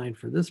fitting line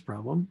for this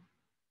problem.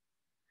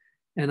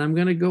 And I'm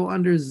going to go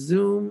under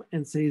zoom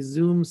and say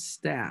zoom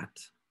stat.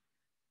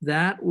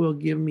 That will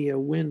give me a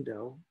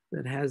window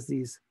that has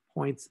these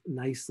points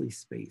nicely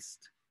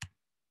spaced.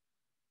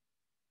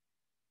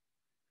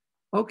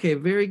 Okay,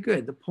 very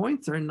good. The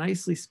points are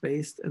nicely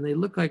spaced and they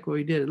look like what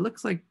we did. It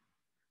looks like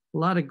a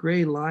lot of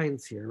gray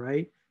lines here,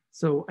 right?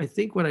 So I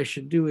think what I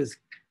should do is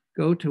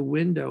go to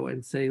window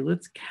and say,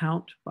 let's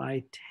count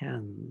by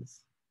tens.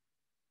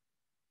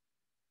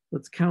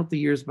 Let's count the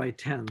years by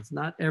tens,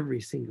 not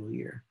every single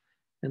year.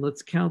 And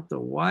let's count the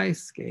Y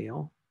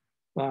scale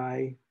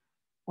by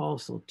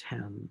also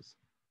tens.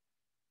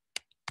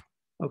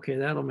 Okay,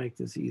 that'll make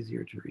this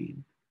easier to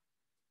read.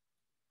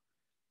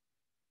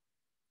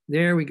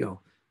 There we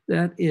go.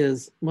 That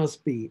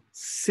must be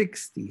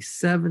 60,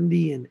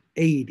 70, and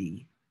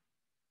 80.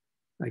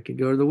 I could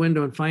go to the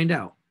window and find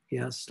out.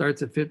 Yeah, it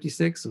starts at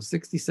 56, so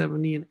 60,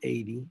 70, and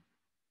 80.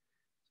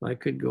 So I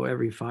could go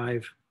every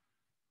 5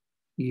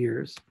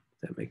 years.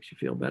 That makes you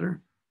feel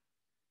better.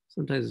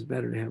 Sometimes it's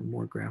better to have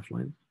more graph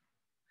lines.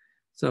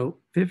 So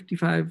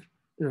 60,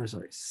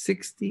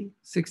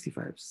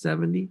 65,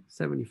 70,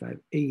 75,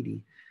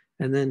 80.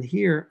 And then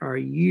here are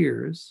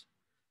years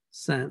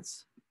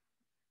since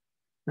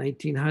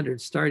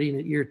 1900, starting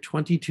at year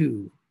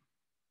 22.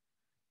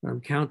 I'm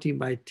counting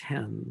by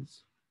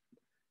tens.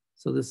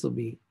 So this will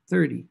be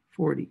 30,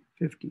 40,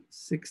 50,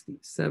 60,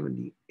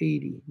 70,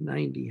 80,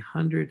 90,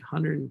 100,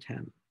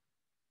 110.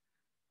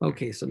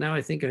 Okay, so now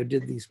I think I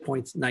did these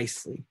points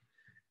nicely.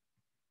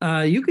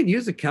 You could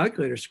use a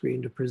calculator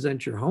screen to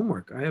present your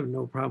homework. I have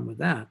no problem with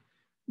that.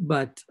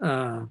 But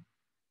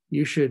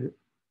you should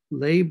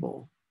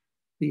label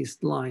these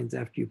lines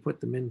after you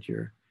put them into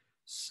your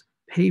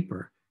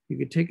paper. You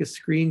could take a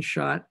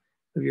screenshot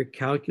of your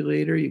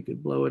calculator. You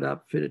could blow it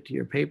up, fit it to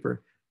your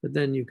paper, but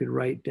then you could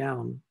write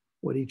down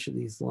what each of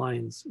these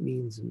lines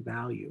means in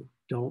value.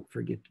 Don't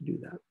forget to do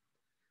that.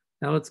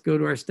 Now let's go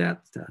to our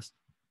stats test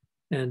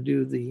and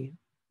do the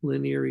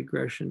linear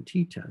regression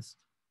t-test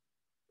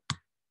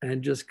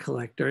and just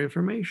collect our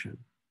information.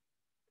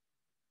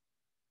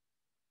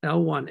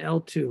 L1,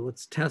 L2,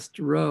 let's test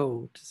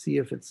row to see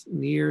if it's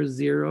near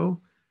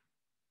 0,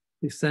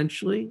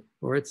 essentially,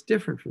 or it's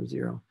different from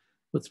 0.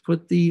 Let's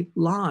put the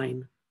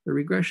line, the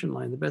regression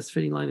line, the best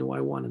fitting line in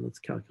Y1, and let's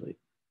calculate.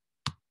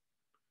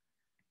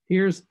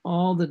 Here's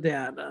all the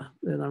data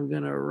that I'm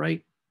going to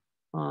write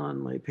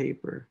on my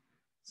paper.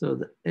 So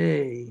the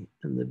A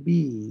and the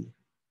B,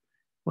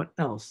 what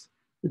else?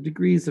 The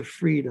degrees of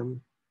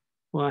freedom.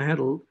 Well, I had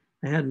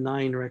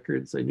 9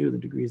 records. I knew the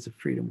degrees of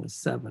freedom was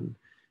 7.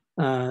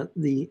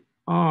 The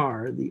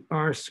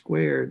R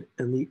squared,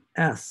 and the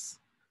S.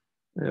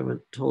 I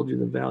haven't told you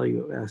the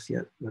value of S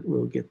yet, but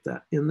we'll get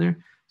that in there.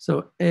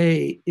 So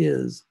A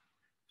is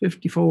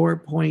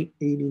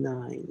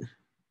 54.89.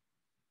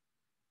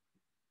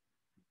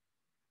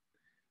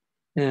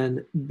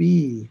 And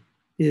B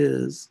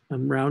is,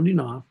 I'm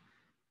rounding off,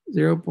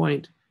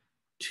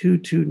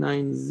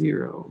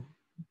 0.2290.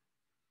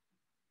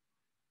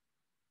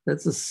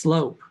 That's a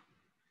slope.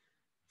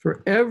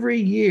 For every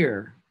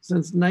year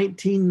since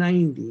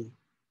 1990,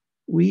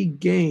 we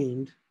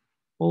gained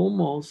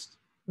almost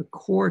a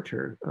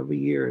quarter of a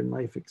year in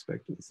life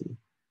expectancy.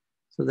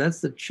 So that's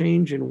the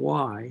change in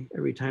Y.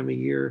 Every time a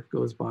year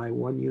goes by,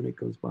 1 unit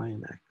goes by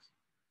in X.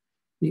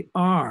 The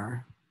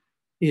R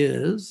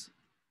is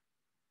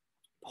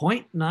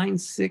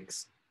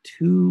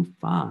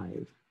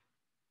 0.9625.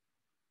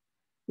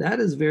 That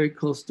is very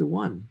close to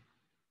 1.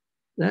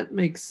 That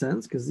makes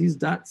sense because these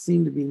dots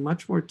seem to be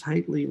much more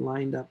tightly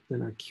lined up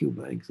than our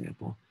Cuba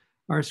example.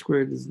 R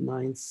squared is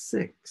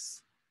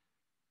 9.6.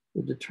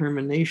 The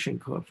determination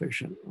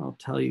coefficient, I'll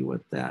tell you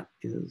what that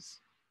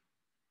is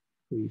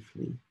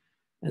briefly.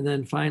 And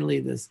then finally,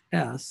 this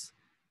S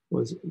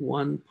was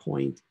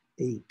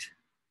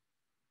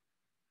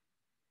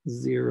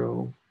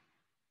 1.801.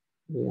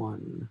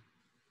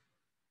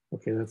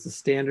 Okay, that's a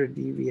standard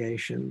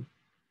deviation.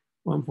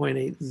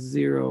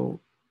 1.80,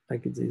 I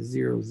could say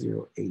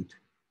 008.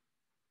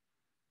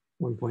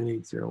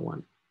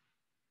 1.801.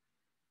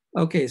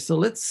 Okay, so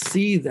let's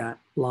see that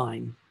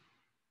line.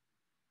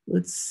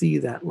 Let's see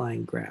that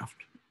line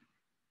graphed.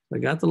 I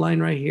got the line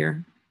right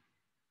here.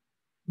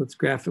 Let's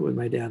graph it with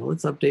my data.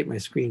 Let's update my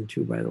screen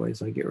too, by the way,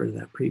 so I get rid of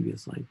that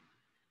previous line.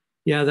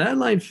 Yeah, that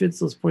line fits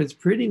those points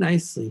pretty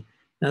nicely.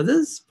 Now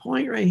this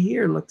point right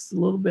here looks a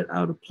little bit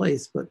out of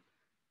place, but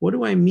what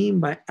do I mean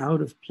by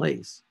out of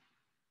place?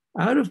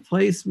 Out of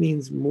place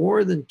means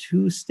more than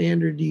 2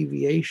 standard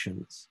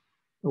deviations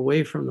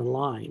away from the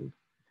line.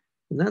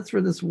 And that's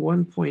where this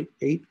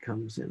 1.8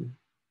 comes in.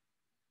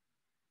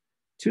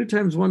 2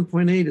 times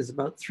 1.8 is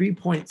about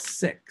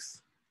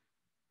 3.6.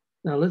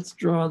 Now let's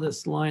draw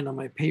this line on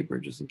my paper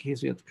just in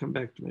case we have to come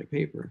back to my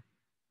paper.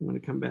 I'm going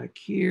to come back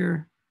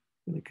here.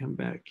 I'm going to come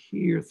back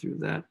here through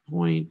that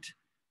point.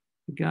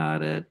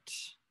 Got it.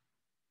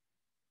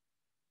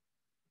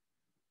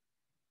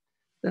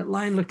 That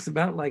line looks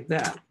about like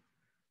that.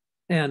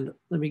 And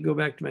let me go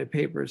back to my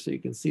paper so you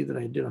can see that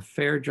I did a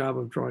fair job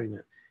of drawing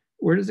it.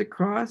 Where does it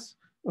cross?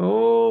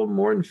 Oh,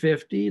 more than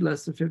 50,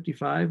 less than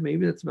 55.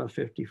 Maybe that's about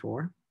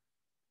 54.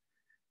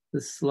 The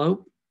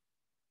slope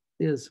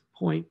is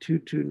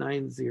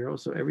 0.2290.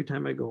 So every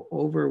time I go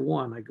over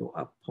 1, I go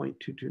up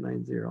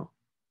 0.2290.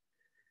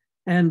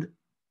 And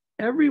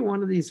every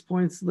one of these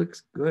points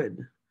looks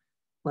good.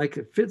 Like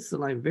it fits the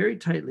line very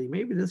tightly.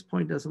 Maybe this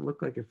point doesn't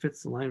look like it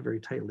fits the line very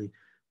tightly.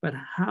 But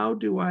how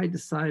do I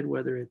decide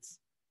whether it's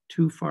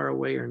too far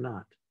away or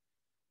not?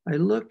 I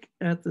look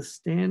at the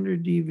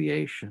standard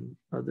deviation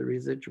of the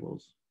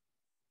residuals.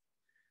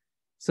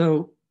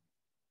 So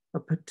a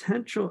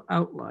potential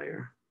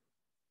outlier,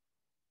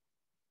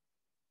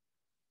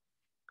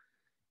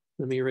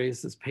 let me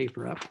raise this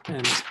paper up,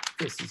 and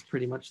this is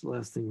pretty much the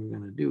last thing we're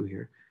going to do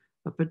here.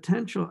 A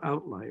potential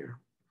outlier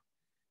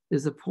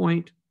is a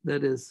point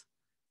that is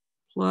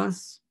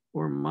plus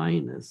or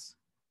minus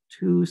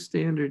 2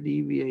 standard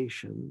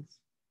deviations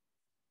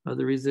of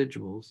the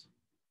residuals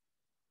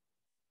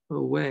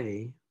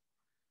away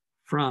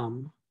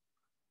from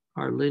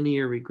our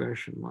linear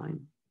regression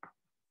line.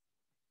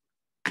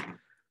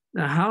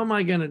 Now, how am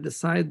I going to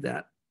decide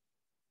that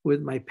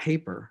with my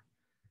paper?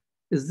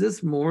 Is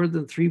this more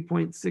than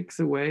 3.6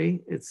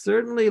 away? It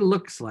certainly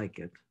looks like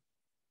it.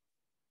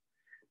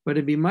 But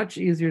it'd be much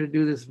easier to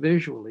do this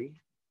visually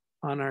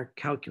on our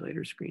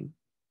calculator screen.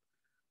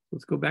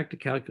 Let's go back to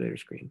calculator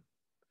screen.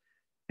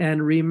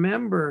 And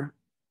remember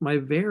my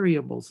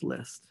variables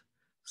list: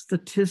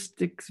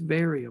 statistics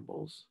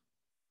variables,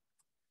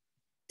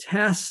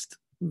 test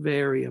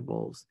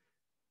variables.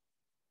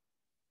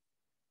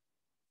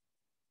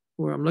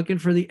 Where I'm looking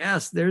for the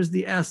S, there's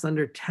the S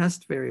under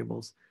test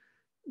variables.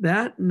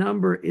 That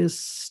number is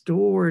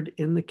stored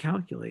in the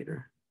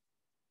calculator.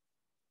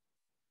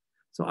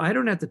 So I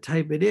don't have to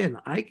type it in.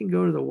 I can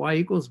go to the Y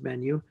equals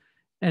menu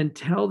and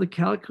tell the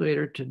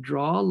calculator to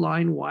draw a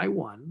line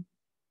Y1.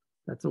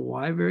 That's a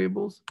Y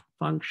variables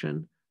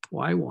function,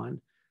 Y1,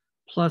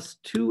 plus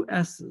 2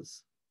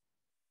 S's.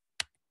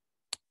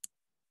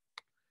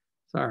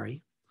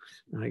 Sorry,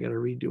 I got to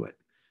redo it.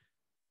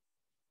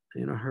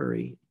 In a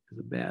hurry is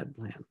a bad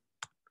plan.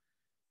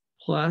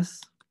 Plus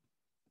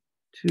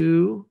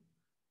 2,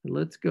 and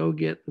let's go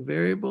get the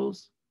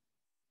variables,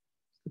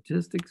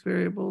 statistics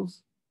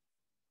variables,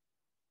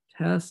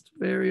 test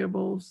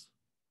variables.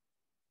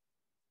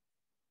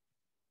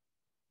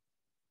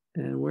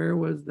 And where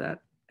was that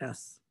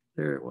S?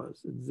 There it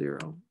was, it's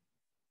 0.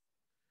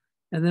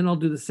 And then I'll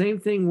do the same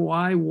thing,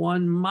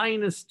 Y1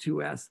 minus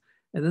 2S.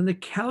 And then the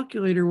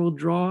calculator will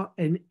draw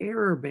an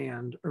error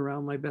band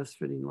around my best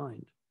fitting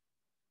line.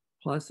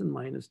 Plus and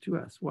minus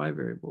 2S, Y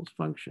variables,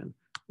 function,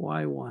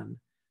 Y1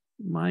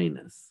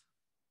 minus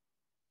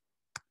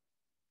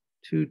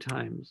 2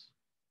 times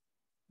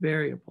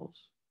variables,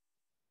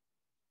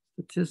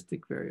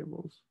 statistic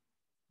variables,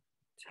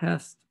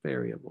 test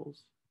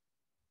variables,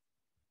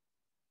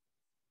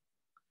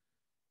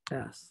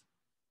 S.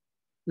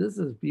 This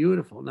is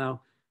beautiful.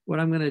 Now,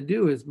 what I'm going to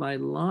do is my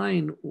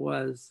line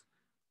was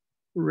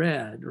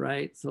red,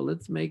 right? So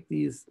let's make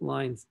these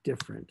lines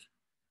different.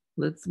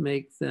 Let's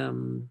make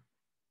them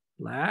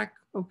black.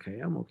 Okay,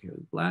 I'm okay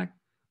with black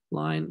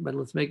line, but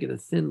let's make it a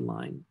thin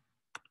line.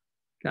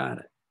 Got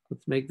it.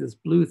 Let's make this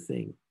blue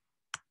thing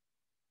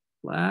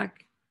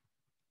black.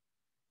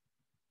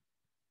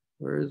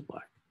 Where is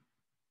black?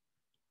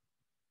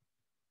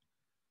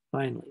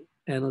 Finally.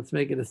 And let's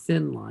make it a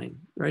thin line.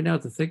 Right now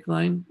it's a thick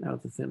line. Now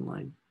it's a thin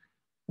line.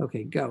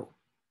 Okay, go.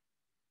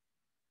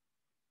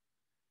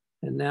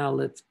 And now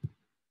let's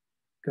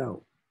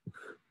go.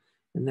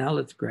 And now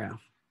let's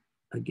graph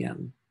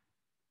again.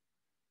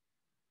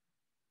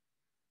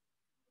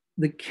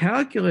 The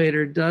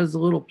calculator does a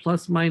little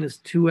plus minus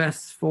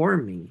 2S for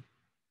me.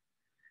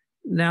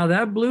 Now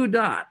that blue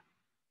dot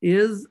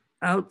is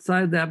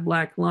outside that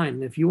black line.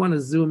 And if you want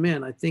to zoom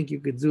in, I think you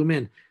could zoom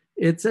in.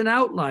 It's an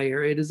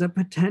outlier. It is a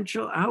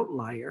potential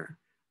outlier.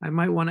 I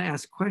might want to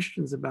ask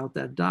questions about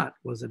that dot.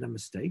 Was it a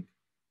mistake?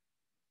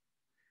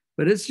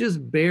 but it's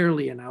just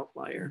barely an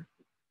outlier.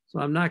 So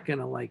I'm not going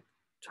to like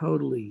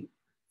totally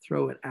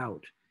throw it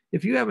out.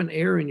 If you have an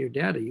error in your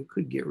data, you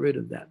could get rid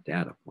of that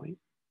data point,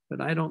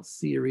 but I don't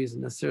see a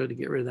reason necessarily to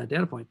get rid of that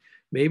data point.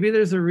 Maybe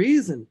there's a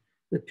reason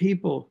that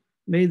people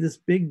made this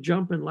big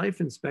jump in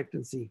life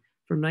expectancy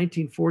from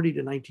 1940 to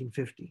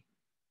 1950.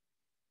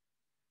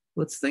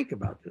 Let's think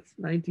about this.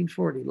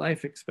 1940,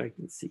 life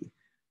expectancy.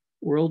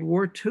 World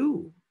War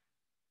II.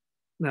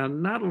 Now,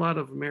 not a lot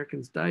of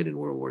Americans died in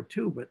World War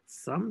II, but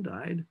some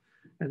died,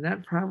 and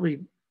that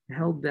probably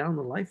held down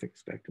the life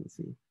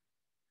expectancy.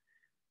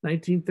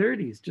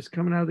 1930s, just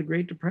coming out of the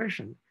Great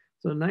Depression.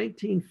 So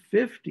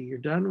 1950, you're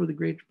done with the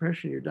Great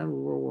Depression, you're done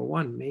with World War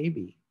I,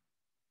 maybe.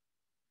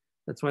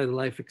 That's why the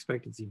life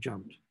expectancy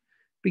jumped.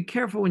 Be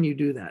careful when you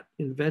do that,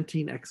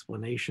 inventing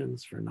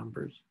explanations for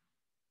numbers.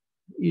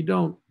 You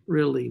don't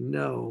really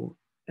know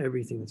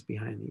everything that's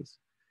behind these.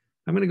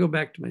 I'm going to go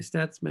back to my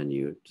stats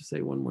menu to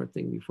say one more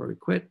thing before we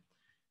quit.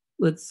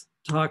 Let's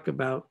talk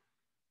about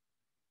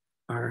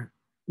our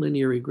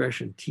linear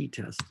regression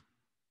t-test.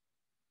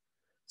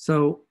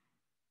 So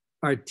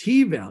our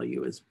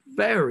t-value is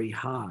very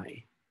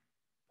high,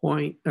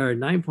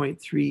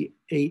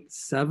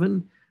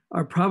 9.387.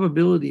 Our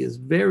probability is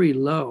very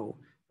low.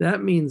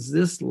 That means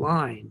this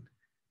line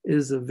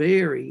is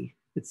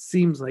it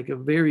seems like a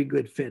very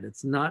good fit.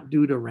 It's not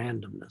due to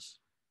randomness.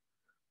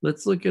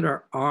 Let's look at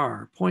our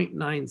R,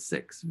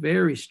 0.96,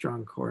 very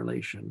strong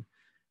correlation.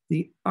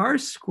 The R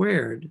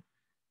squared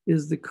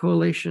is the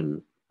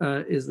correlation,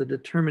 is the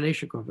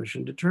determination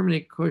coefficient.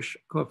 Determination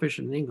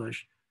coefficient in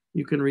English,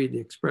 you can read the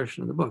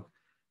expression in the book,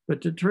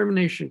 but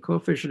determination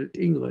coefficient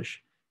in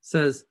English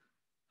says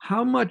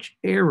how much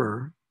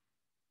error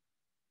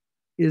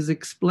is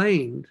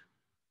explained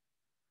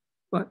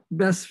but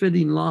best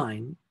fitting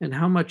line and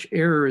how much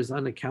error is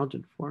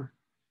unaccounted for.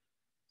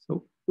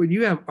 So when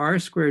you have R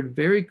squared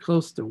very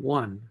close to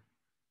 1,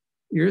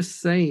 you're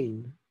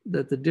saying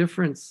that the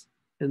difference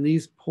in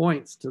these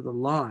points to the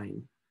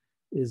line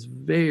is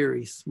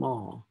very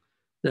small,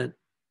 that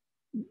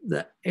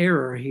the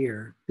error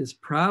here is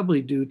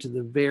probably due to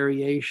the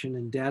variation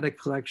in data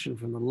collection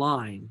from the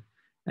line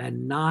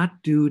and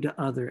not due to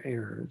other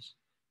errors.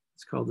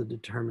 It's called the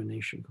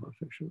determination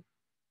coefficient.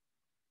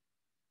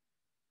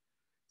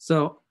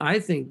 So I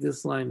think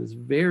this line is a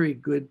very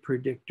good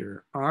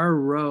predictor. Our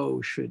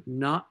rho should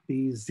not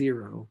be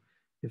 0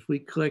 if we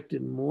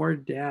collected more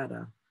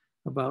data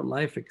about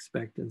life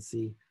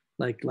expectancy,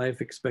 like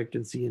life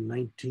expectancy in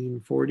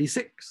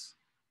 1946.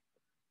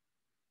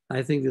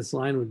 I think this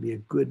line would be a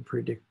good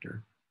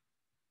predictor,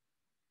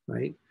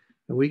 right?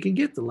 And we can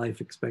get the life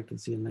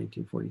expectancy in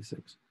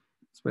 1946.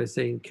 It's by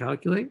saying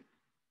calculate,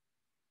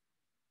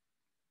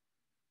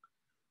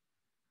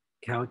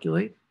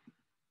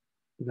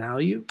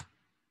 value,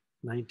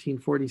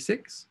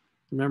 1946.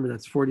 Remember,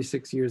 that's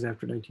 46 years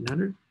after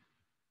 1900.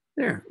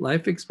 There,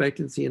 life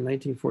expectancy in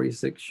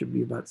 1946 should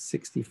be about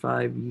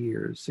 65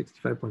 years,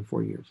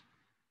 65.4 years.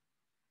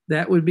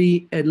 That would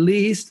be at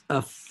least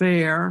a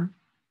fair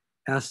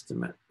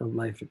estimate of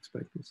life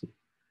expectancy.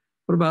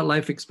 What about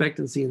life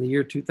expectancy in the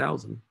year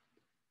 2000?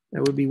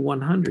 That would be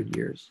 100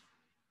 years.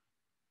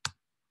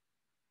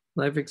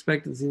 Life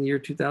expectancy in the year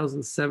 2000,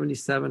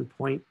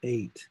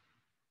 77.8.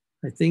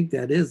 I think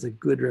that is a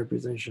good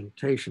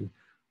representation.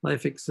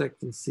 Life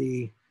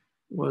expectancy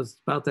was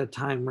about that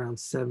time around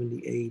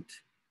 78,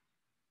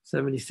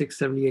 76,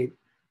 78.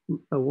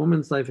 A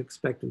woman's life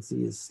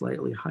expectancy is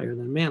slightly higher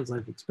than a man's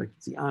life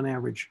expectancy on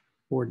average,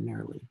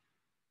 ordinarily.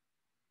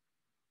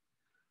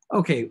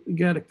 Okay, we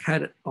got to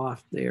cut it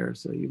off there.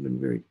 So you've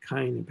been very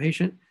kind and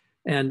patient.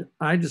 And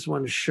I just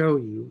want to show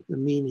you the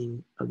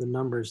meaning of the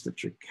numbers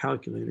that your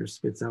calculator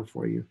spits out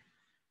for you.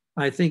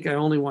 I think I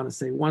only want to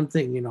say one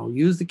thing,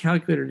 use the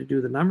calculator to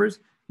do the numbers,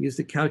 use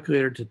the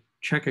calculator to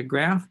check a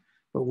graph,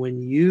 but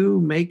when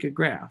you make a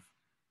graph,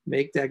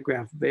 make that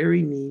graph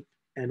very neat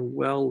and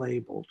well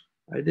labeled.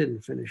 I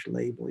didn't finish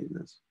labeling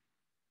this,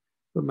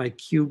 but my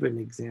Cuban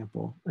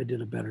example, I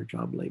did a better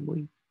job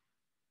labeling.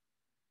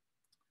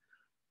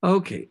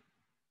 Okay,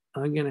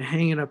 I'm gonna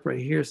hang it up right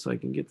here so I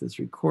can get this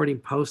recording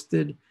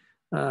posted.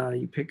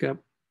 You pick up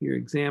your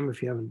exam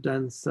if you haven't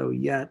done so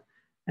yet.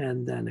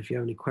 And then if you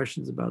have any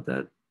questions about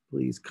that,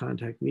 please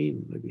contact me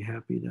and I'd be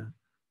happy to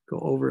go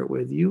over it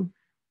with you.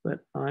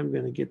 But I'm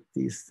going to get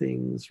these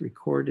things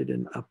recorded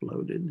and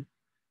uploaded.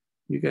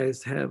 You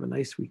guys have a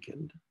nice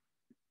weekend.